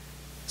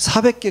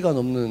 400개가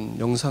넘는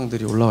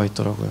영상들이 올라와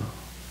있더라고요.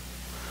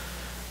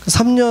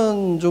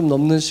 3년 좀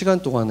넘는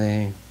시간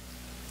동안에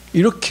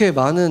이렇게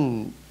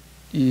많은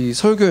이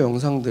설교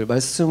영상들,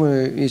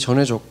 말씀을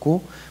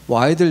전해졌고,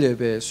 뭐 아이들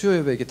예배, 수요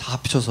예배 이게 다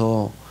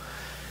합쳐서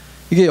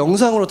이게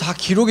영상으로 다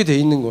기록이 돼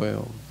있는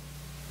거예요.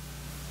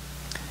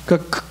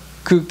 그러니까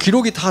그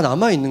기록이 다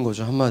남아 있는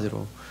거죠,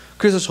 한마디로.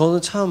 그래서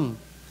저는 참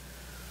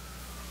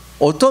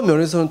어떤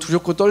면에서는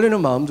두렵고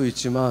떨리는 마음도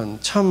있지만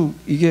참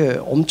이게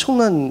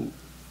엄청난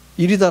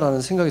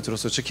일이다라는 생각이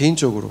들었어요, 제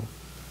개인적으로.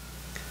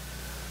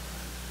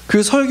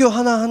 그 설교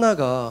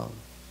하나하나가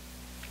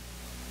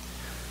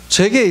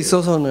제게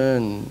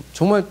있어서는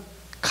정말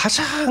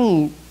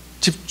가장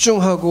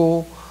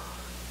집중하고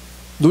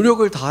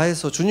노력을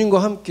다해서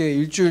주님과 함께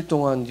일주일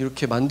동안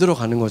이렇게 만들어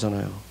가는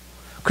거잖아요.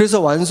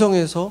 그래서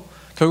완성해서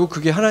결국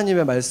그게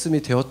하나님의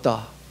말씀이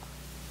되었다,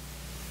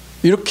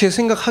 이렇게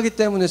생각하기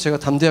때문에 제가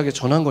담대하게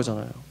전한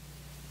거잖아요.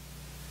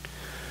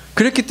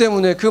 그랬기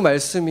때문에 그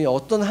말씀이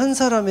어떤 한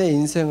사람의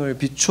인생을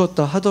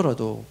비추었다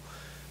하더라도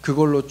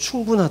그걸로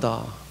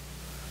충분하다,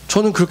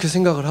 저는 그렇게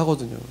생각을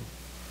하거든요.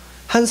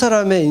 한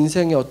사람의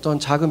인생에 어떤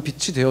작은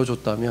빛이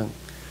되어줬다면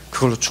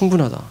그걸로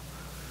충분하다.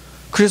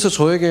 그래서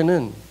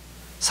저에게는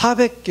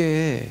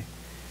 400개의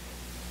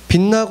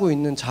빛나고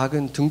있는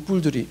작은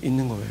등불들이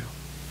있는 거예요.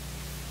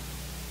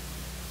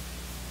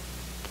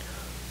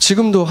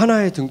 지금도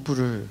하나의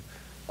등불을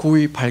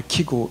고이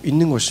밝히고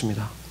있는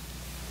것입니다.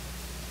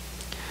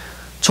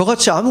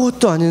 저같이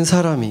아무것도 아닌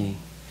사람이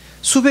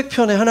수백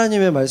편의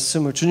하나님의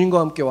말씀을 주님과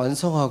함께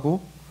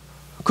완성하고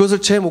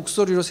그것을 제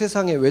목소리로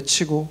세상에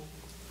외치고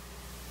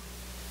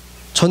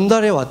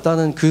전달해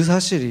왔다는 그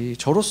사실이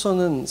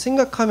저로서는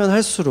생각하면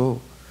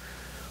할수록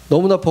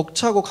너무나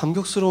벅차고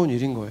감격스러운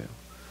일인 거예요.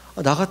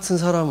 나 같은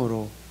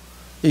사람으로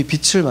이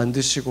빛을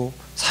만드시고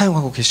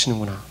사용하고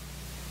계시는구나.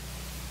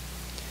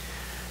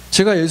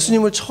 제가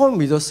예수님을 처음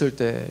믿었을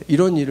때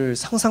이런 일을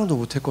상상도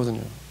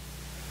못했거든요.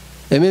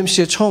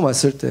 MMC에 처음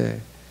왔을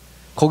때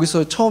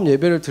거기서 처음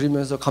예배를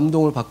드리면서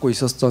감동을 받고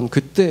있었던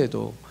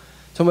그때에도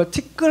정말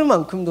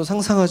티끌만큼도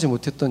상상하지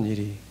못했던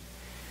일이,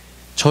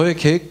 저의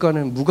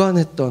계획과는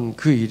무관했던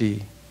그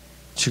일이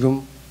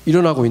지금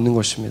일어나고 있는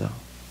것입니다.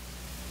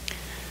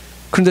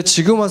 그런데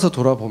지금 와서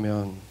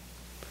돌아보면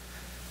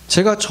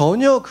제가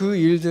전혀 그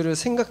일들을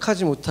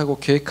생각하지 못하고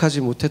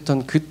계획하지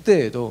못했던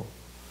그때에도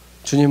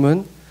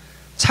주님은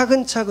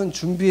차근차근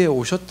준비해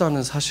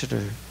오셨다는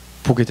사실을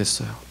보게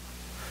됐어요.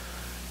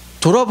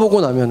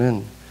 돌아보고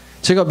나면은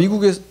제가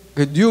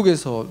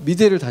뉴욕에서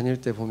미대를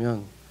다닐 때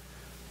보면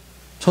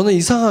저는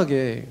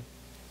이상하게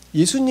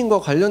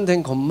예수님과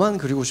관련된 것만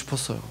그리고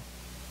싶었어요.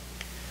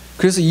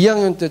 그래서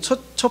 2학년 때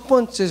첫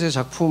번째 제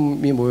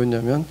작품이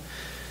뭐였냐면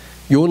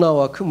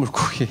요나와 큰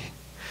물고기.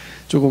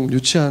 조금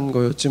유치한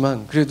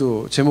거였지만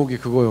그래도 제목이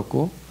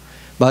그거였고,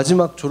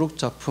 마지막 졸업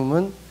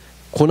작품은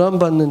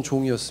고난받는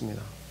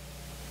종이었습니다.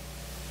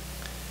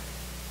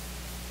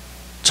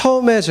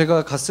 처음에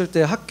제가 갔을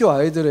때 학교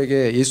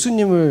아이들에게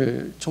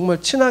예수님을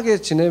정말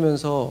친하게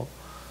지내면서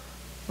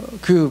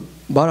그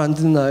말 안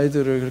듣는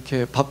아이들을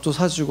그렇게 밥도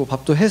사주고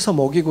밥도 해서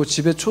먹이고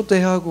집에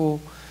초대하고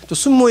또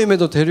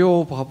순모임에도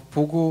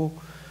데려보고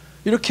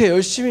이렇게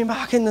열심히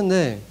막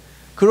했는데,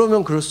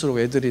 그러면 그럴수록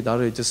애들이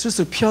나를 이제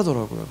슬슬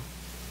피하더라고요.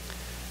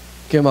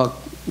 이게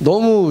막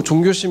너무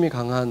종교심이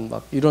강한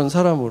막 이런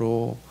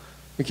사람으로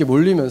이렇게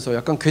몰리면서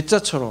약간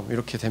괴짜처럼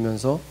이렇게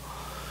되면서,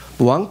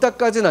 뭐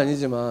왕따까지는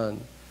아니지만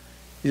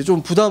이제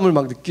좀 부담을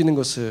막 느끼는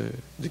것을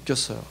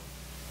느꼈어요.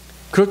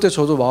 그럴 때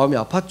저도 마음이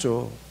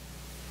아팠죠.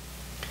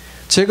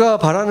 제가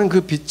바라는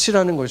그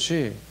빛이라는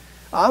것이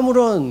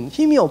아무런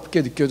힘이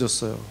없게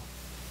느껴졌어요.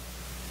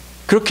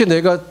 그렇게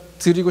내가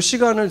드리고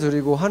시간을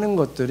드리고 하는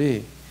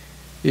것들이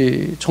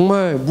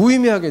정말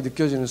무의미하게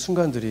느껴지는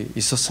순간들이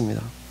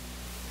있었습니다.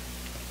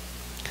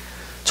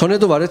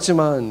 전에도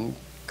말했지만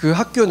그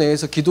학교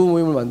내에서 기도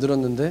모임을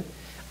만들었는데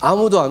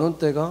아무도 안 온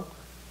때가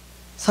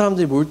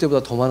사람들이 모일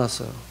때보다 더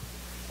많았어요.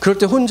 그럴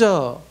때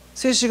혼자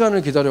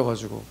 3시간을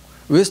기다려가지고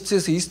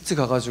웨스트에서 이스트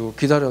가가지고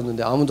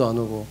기다렸는데 아무도 안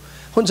오고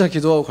혼자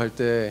기도하고 갈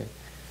때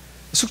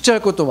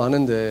숙제할 것도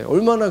많은데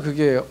얼마나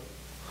그게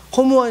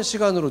허무한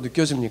시간으로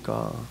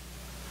느껴집니까?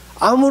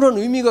 아무런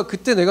의미가,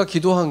 그때 내가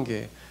기도한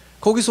게,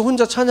 거기서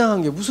혼자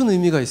찬양한 게 무슨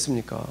의미가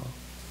있습니까?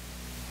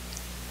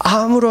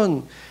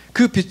 아무런,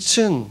 그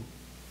빛을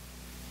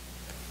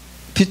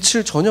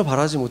전혀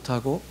바라지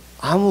못하고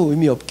아무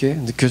의미 없게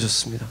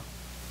느껴졌습니다.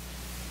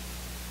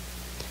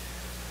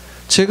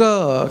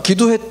 제가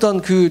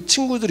기도했던 그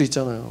친구들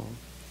있잖아요.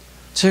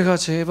 제가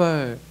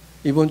제발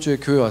이번 주에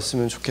교회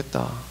왔으면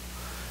좋겠다.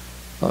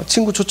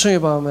 친구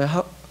초청의 밤에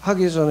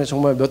하기 전에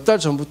정말 몇 달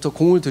전부터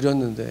공을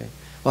들였는데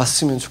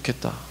왔으면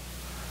좋겠다.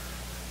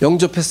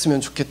 영접했으면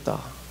좋겠다.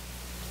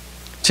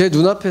 제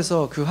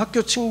눈앞에서 그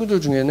학교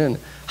친구들 중에는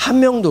한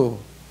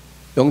명도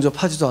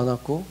영접하지도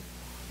않았고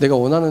내가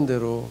원하는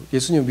대로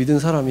예수님을 믿은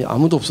사람이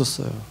아무도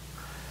없었어요.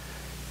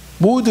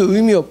 모두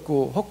의미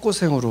없고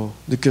헛고생으로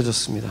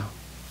느껴졌습니다.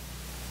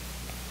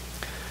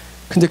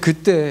 근데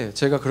그때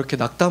제가 그렇게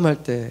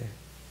낙담할 때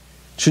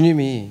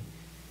주님이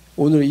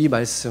오늘 이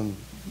말씀,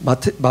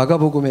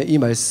 마가복음의 이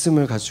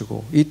말씀을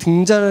가지고 이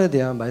등잔에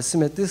대한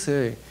말씀의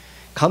뜻을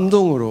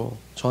감동으로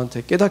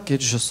저한테 깨닫게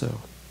해주셨어요.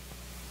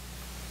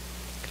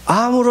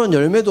 아무런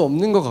열매도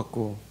없는 것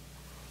같고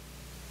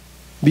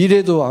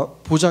미래도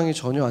보장이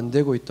전혀 안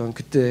되고 있던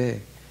그때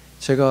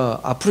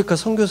제가 아프리카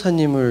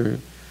선교사님을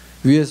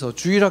위해서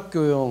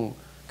주일학교용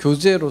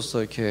교재로서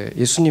이렇게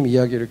예수님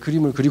이야기를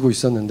그림을 그리고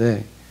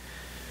있었는데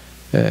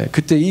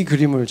그때 이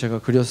그림을 제가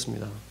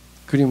그렸습니다.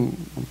 그림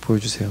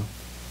보여주세요.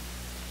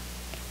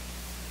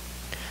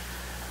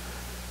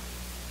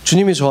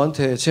 주님이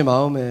저한테 제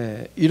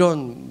마음에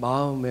이런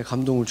마음의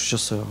감동을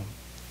주셨어요.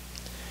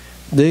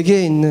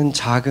 내게 있는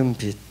작은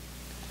빛,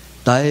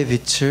 나의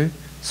빛을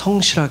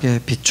성실하게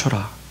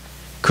비춰라.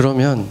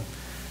 그러면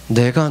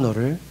내가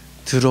너를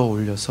들어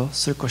올려서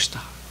쓸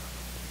것이다.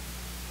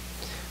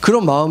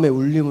 그런 마음의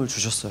울림을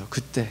주셨어요.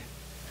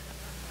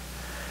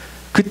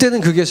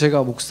 그때는 그게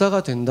제가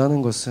목사가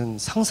된다는 것은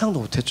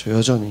상상도 못했죠.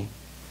 여전히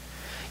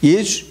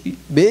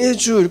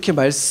매주 이렇게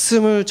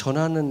말씀을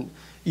전하는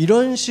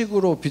이런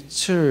식으로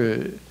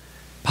빛을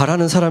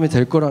발하는 사람이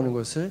될 거라는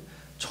것을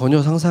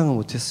전혀 상상을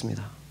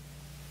못했습니다.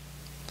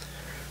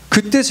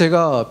 그때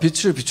제가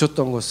빛을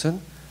비췄던 것은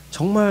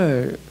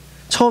정말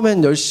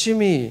처음엔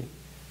열심히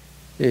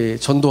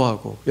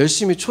전도하고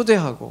열심히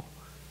초대하고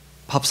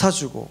밥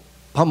사주고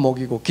밥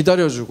먹이고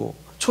기다려주고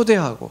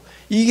초대하고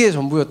이게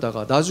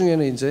전부였다가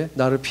나중에는 이제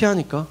나를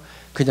피하니까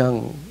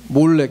그냥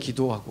몰래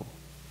기도하고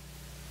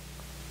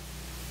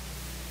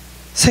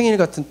생일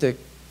같은 때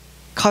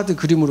카드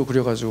그림으로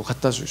그려가지고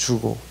갖다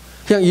주고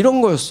그냥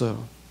이런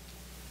거였어요.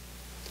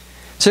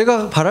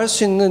 제가 바랄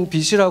수 있는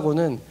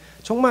빛이라고는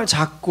정말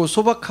작고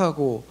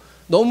소박하고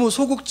너무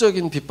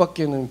소극적인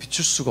빛밖에는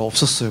비출 수가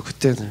없었어요.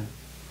 그때는.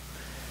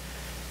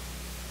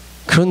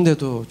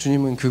 그런데도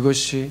주님은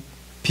그것이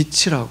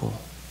빛이라고,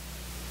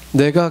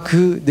 내가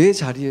그 내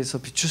자리에서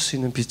비출 수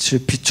있는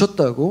빛을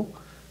비췄다고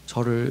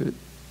저를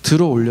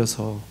들어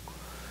올려서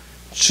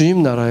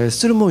주님 나라에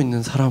쓸모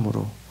있는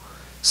사람으로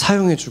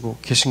사용해주고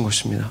계신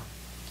것입니다.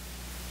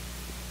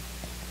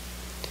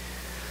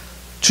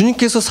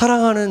 주님께서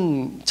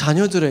사랑하는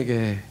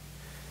자녀들에게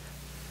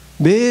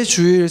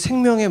매주일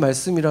생명의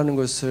말씀이라는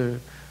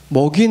것을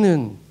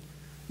먹이는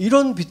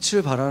이런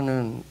빛을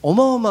발하는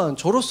어마어마한,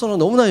 저로서는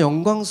너무나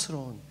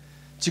영광스러운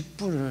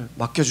직분을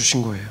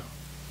맡겨주신 거예요.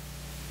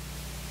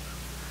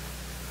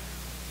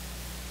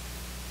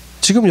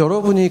 지금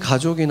여러분이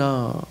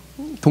가족이나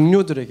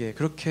동료들에게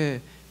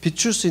그렇게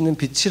비출 수 있는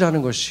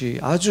빛이라는 것이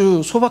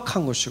아주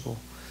소박한 것이고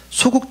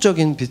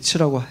소극적인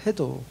빛이라고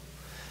해도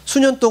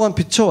수년 동안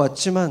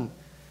비춰왔지만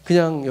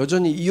그냥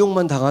여전히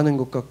이용만 당하는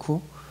것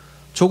같고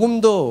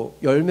조금 더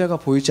열매가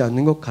보이지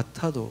않는 것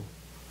같아도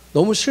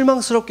너무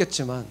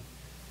실망스럽겠지만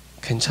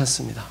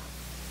괜찮습니다.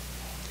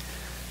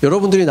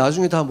 여러분들이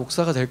나중에 다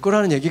목사가 될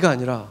거라는 얘기가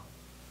아니라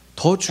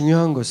더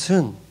중요한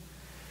것은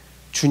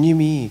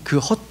주님이 그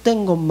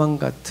헛된 것만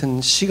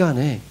같은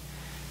시간에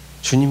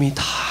주님이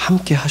다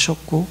함께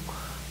하셨고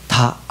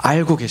다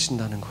알고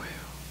계신다는 거예요.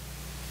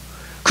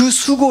 그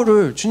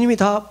수고를 주님이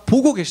다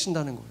보고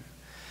계신다는 거예요.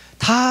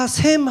 다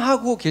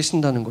셈하고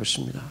계신다는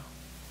것입니다.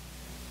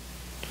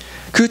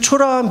 그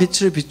초라한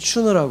빛을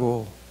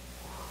비추느라고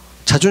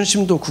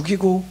자존심도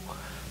구기고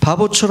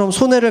바보처럼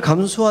손해를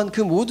감수한 그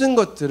모든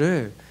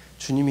것들을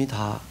주님이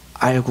다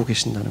알고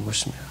계신다는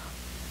것입니다.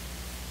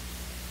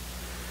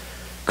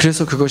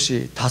 그래서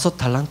그것이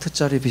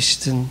 5달란트짜리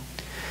빛이든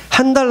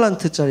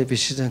 1달란트짜리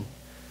빛이든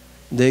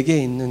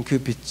내게 있는 그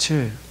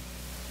빛을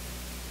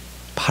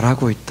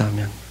바라고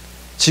있다면,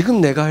 지금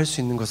내가 할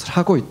수 있는 것을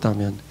하고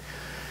있다면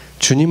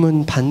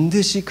주님은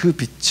반드시 그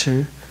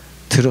빛을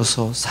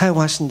들어서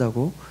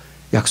사용하신다고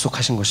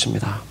약속하신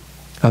것입니다.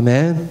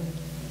 아멘.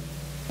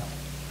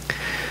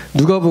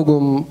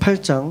 누가복음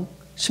 8장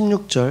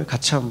 16절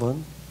같이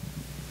한번.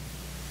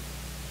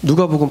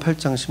 누가복음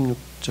 8장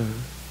 16절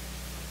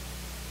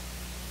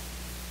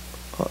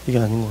이게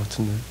아닌 것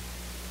같은데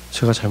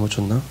제가 잘못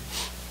줬나?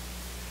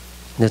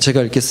 네,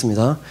 제가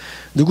읽겠습니다.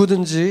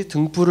 누구든지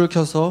등불을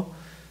켜서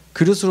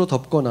그릇으로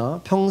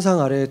덮거나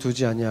평상 아래에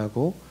두지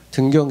아니하고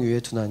등경 위에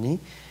두나니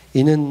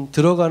이는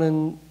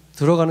들어가는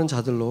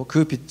자들로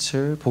그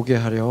빛을 보게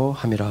하려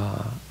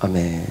함이라.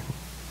 아멘.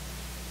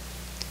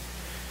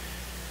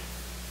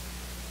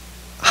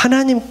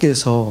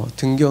 하나님께서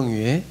등경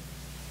위에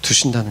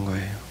두신다는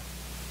거예요.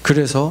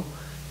 그래서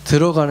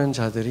들어가는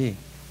자들이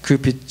그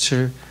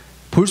빛을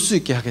볼 수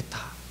있게 하겠다.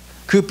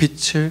 그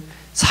빛을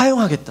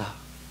사용하겠다.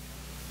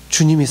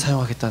 주님이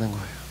사용하겠다는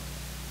거예요.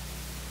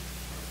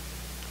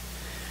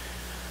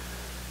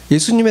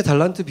 예수님의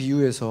달란트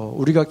비유에서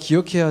우리가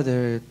기억해야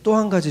될 또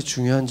한 가지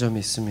중요한 점이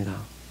있습니다.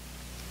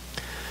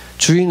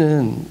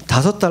 주인은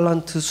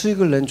 5달란트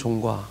수익을 낸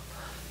종과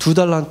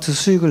 2달란트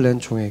수익을 낸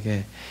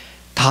종에게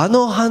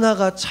단어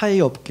하나가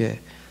차이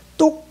없게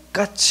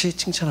똑같이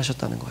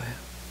칭찬하셨다는 거예요.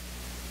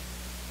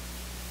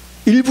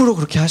 일부러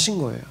그렇게 하신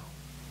거예요.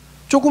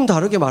 조금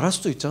다르게 말할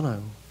수도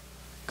있잖아요.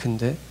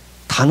 근데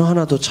단어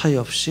하나도 차이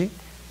없이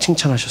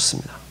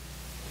칭찬하셨습니다.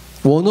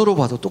 원어로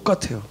봐도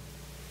똑같아요.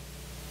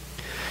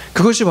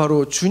 그것이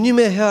바로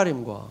주님의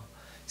헤아림과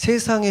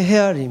세상의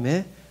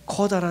헤아림의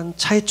커다란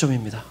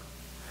차이점입니다.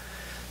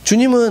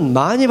 주님은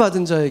많이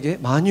받은 자에게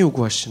많이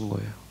요구하시는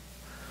거예요.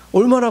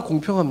 얼마나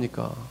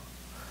공평합니까?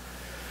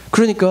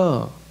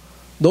 그러니까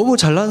너무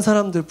잘난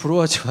사람들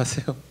부러워하지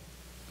마세요.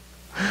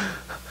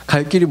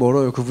 갈 길이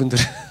멀어요,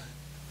 그분들은.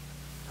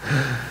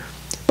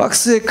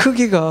 박스의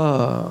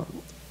크기가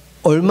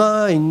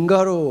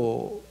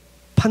얼마인가로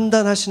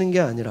판단하시는 게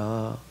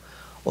아니라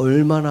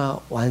얼마나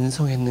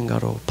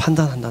완성했는가로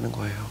판단한다는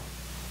거예요.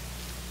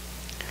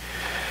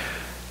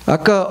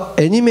 아까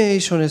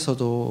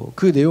애니메이션에서도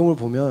그 내용을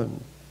보면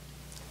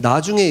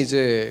나중에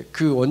이제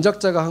그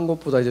원작자가 한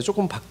것보다 이제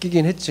조금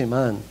바뀌긴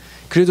했지만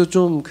그래도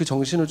좀 그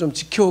정신을 좀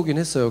지켜오긴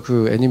했어요.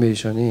 그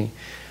애니메이션이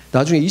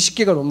나중에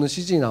 20개가 넘는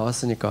시즌이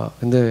나왔으니까.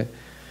 근데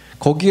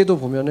거기에도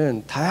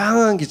보면은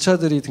다양한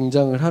기차들이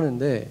등장을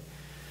하는데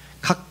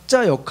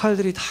각자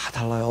역할들이 다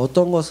달라요.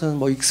 어떤 것은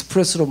뭐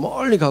익스프레스로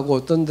멀리 가고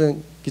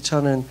어떤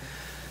기차는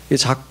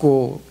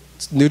작고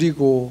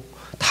느리고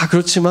다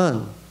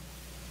그렇지만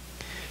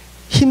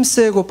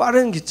힘세고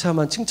빠른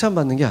기차만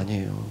칭찬받는 게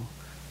아니에요.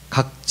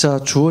 각자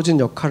주어진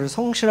역할을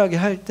성실하게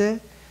할 때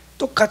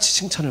똑같이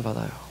칭찬을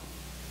받아요.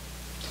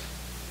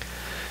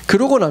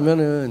 그러고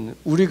나면은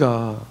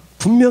우리가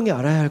분명히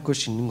알아야 할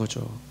것이 있는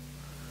거죠.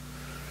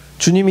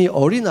 주님이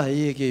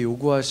어린아이에게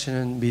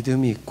요구하시는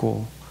믿음이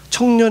있고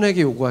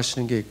청년에게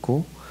요구하시는 게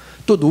있고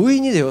또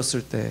노인이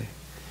되었을 때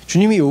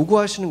주님이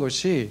요구하시는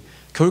것이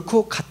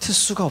결코 같을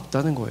수가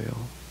없다는 거예요.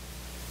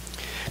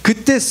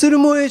 그때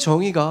쓸모의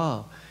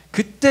정의가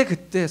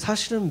그때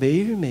사실은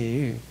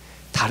매일매일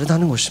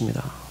다르다는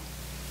것입니다.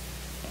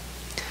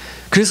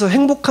 그래서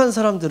행복한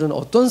사람들은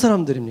어떤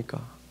사람들입니까?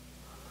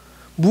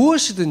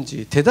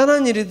 무엇이든지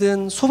대단한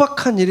일이든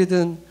소박한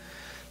일이든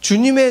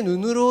주님의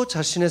눈으로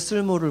자신의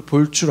쓸모를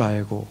볼 줄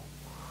알고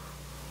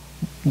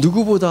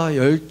누구보다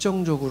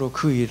열정적으로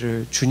그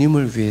일을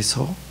주님을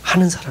위해서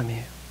하는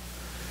사람이에요.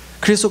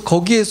 그래서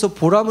거기에서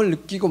보람을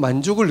느끼고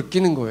만족을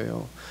느끼는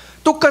거예요.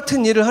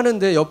 똑같은 일을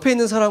하는데 옆에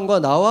있는 사람과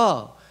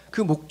나와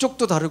그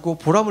목적도 다르고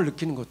보람을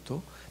느끼는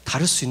것도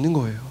다를 수 있는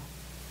거예요.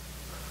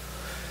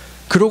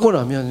 그러고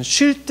나면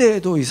쉴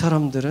때에도 이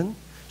사람들은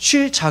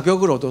쉴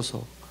자격을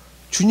얻어서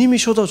주님이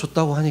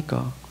쉬어줬다고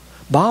하니까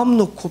마음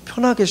놓고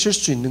편하게 쉴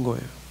수 있는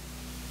거예요.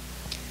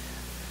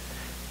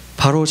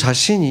 바로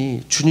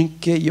자신이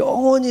주님께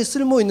영원히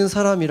쓸모 있는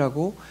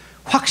사람이라고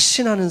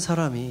확신하는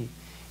사람이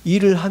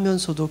일을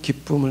하면서도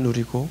기쁨을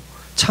누리고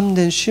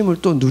참된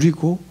쉼을 또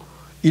누리고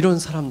이런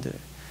사람들,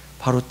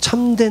 바로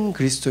참된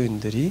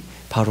그리스도인들이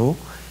바로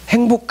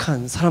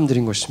행복한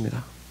사람들인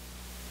것입니다.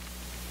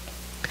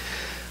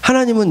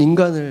 하나님은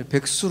인간을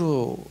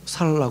백수로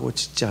살라고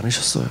짓지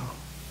않으셨어요.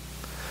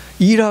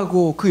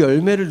 일하고 그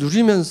열매를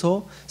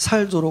누리면서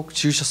살도록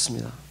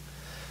지으셨습니다.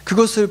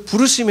 그것을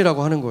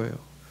부르심이라고 하는 거예요.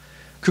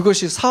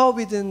 그것이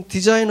사업이든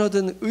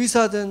디자이너든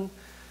의사든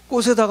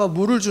꽃에다가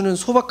물을 주는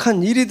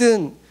소박한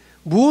일이든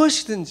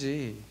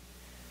무엇이든지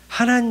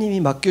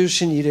하나님이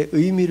맡겨주신 일의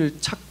의미를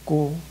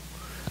찾고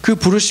그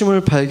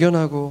부르심을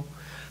발견하고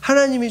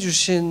하나님이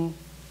주신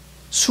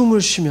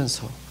숨을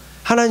쉬면서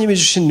하나님이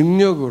주신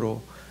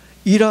능력으로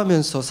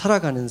일하면서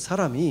살아가는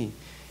사람이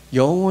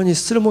영원히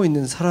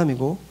쓸모있는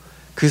사람이고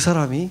그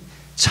사람이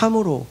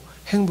참으로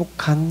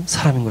행복한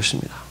사람인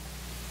것입니다.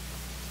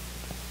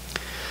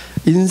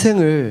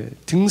 인생을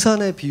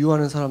등산에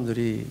비유하는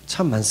사람들이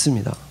참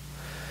많습니다.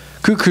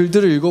 그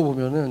글들을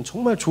읽어보면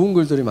정말 좋은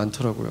글들이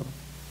많더라고요.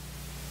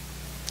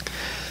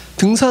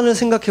 등산을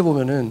생각해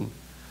보면은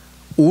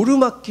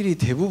오르막길이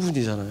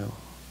대부분이잖아요.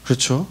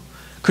 그렇죠?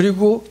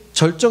 그리고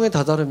절정에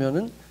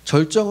다다르면은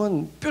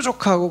절정은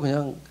뾰족하고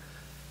그냥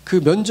그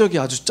면적이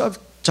아주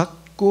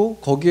작고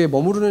거기에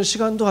머무르는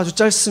시간도 아주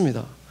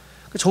짧습니다.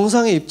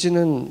 정상의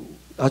입지는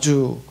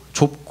아주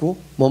좁고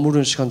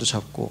머무르는 시간도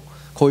짧고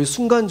거의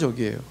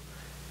순간적이에요.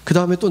 그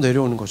다음에 또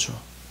내려오는 거죠.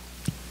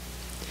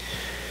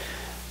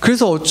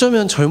 그래서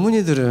어쩌면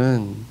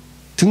젊은이들은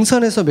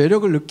등산에서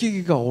매력을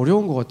느끼기가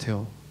어려운 것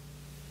같아요.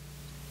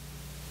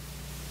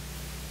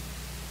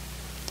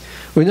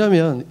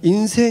 왜냐하면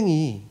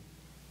인생이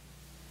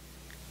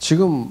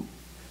지금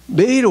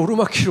매일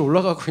오르막길을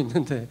올라가고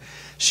있는데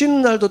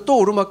쉬는 날도 또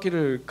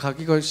오르막길을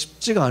가기가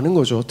쉽지가 않은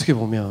거죠, 어떻게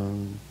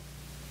보면.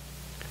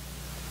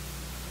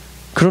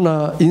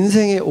 그러나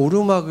인생의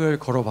오르막을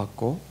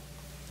걸어봤고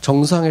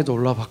정상에도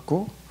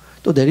올라봤고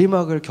또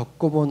내리막을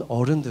겪어본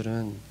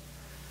어른들은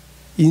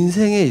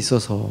인생에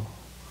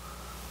있어서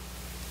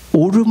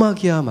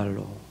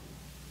오르막이야말로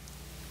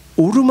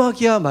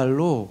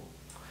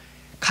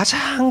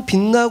가장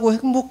빛나고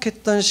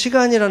행복했던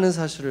시간이라는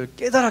사실을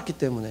깨달았기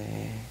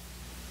때문에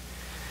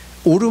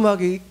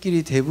오르막의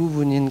길이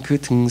대부분인 그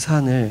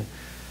등산을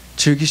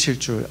즐기실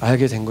줄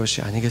알게 된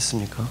것이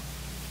아니겠습니까?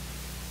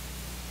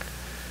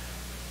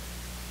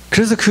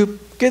 그래서 그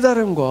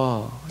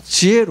깨달음과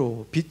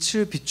지혜로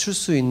빛을 비출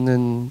수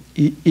있는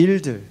이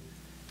일들,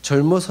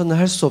 젊어서는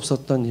할 수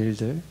없었던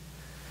일들,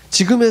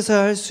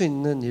 지금에서야 할 수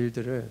있는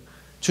일들을,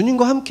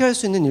 주님과 함께 할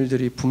수 있는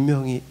일들이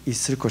분명히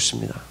있을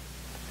것입니다.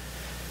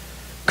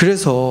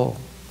 그래서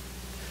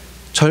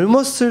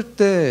젊었을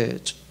때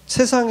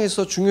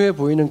세상에서 중요해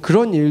보이는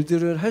그런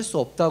일들을 할 수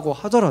없다고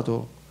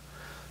하더라도,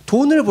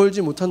 돈을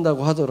벌지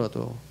못한다고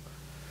하더라도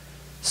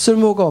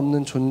쓸모가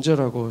없는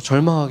존재라고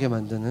절망하게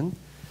만드는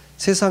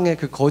세상의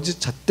그 거짓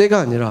잣대가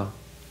아니라,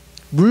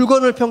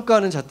 물건을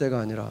평가하는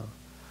잣대가 아니라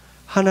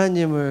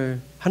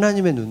하나님의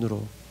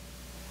눈으로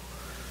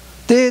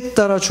때에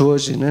따라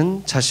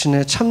주어지는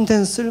자신의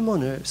참된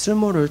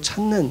쓸모를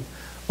찾는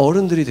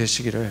어른들이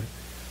되시기를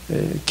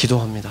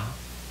기도합니다.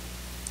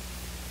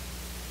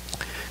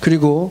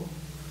 그리고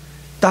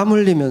땀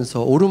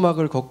흘리면서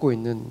오르막을 걷고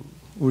있는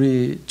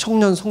우리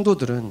청년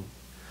성도들은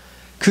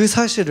그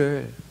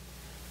사실을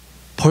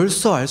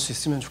벌써 알 수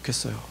있으면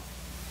좋겠어요.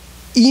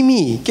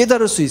 이미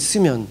깨달을 수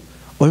있으면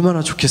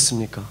얼마나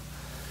좋겠습니까?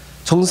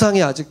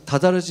 정상에 아직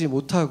다다르지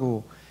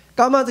못하고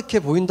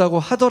까마득해 보인다고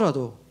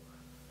하더라도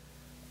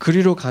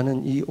그리로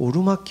가는 이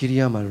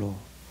오르막길이야말로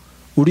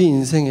우리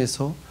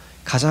인생에서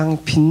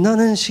가장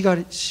빛나는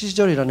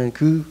시절이라는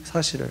그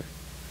사실을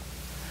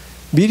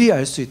미리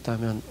알 수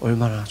있다면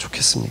얼마나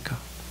좋겠습니까?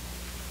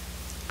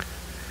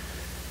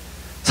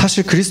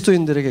 사실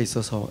그리스도인들에게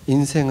있어서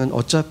인생은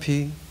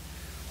어차피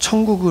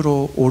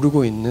천국으로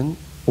오르고 있는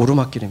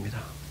오르막길입니다.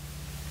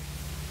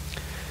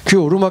 그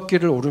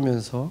오르막길을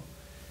오르면서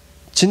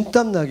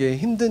진땀나게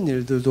힘든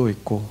일들도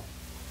있고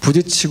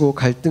부딪히고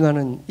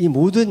갈등하는 이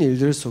모든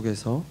일들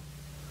속에서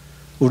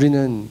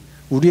우리는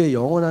우리의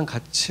영원한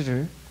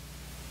가치를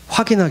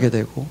확인하게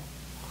되고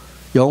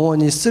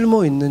영원히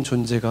쓸모있는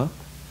존재가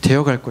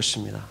되어갈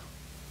것입니다.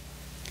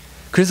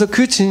 그래서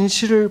그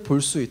진실을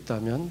볼 수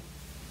있다면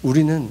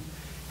우리는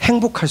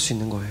행복할 수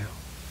있는 거예요.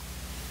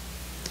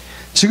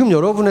 지금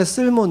여러분의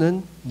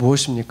쓸모는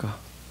무엇입니까?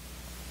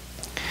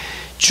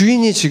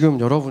 주인이 지금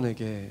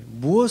여러분에게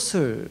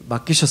무엇을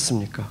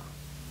맡기셨습니까?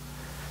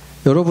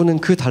 여러분은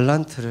그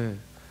달란트를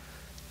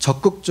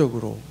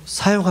적극적으로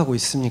사용하고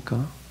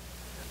있습니까?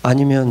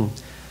 아니면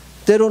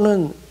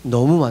때로는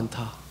너무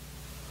많다,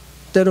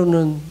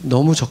 때로는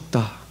너무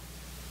적다,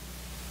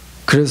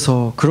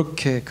 그래서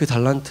그렇게 그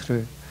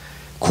달란트를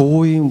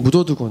고이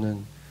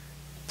묻어두고는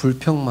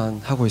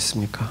불평만 하고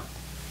있습니까?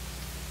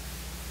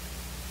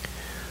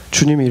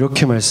 주님이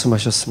이렇게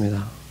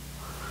말씀하셨습니다.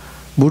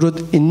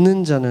 무릇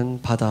있는 자는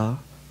받아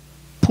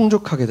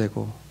풍족하게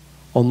되고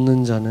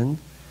없는 자는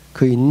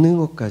그 있는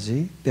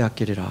것까지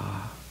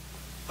빼앗기리라.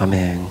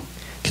 아멘.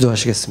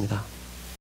 기도하시겠습니다.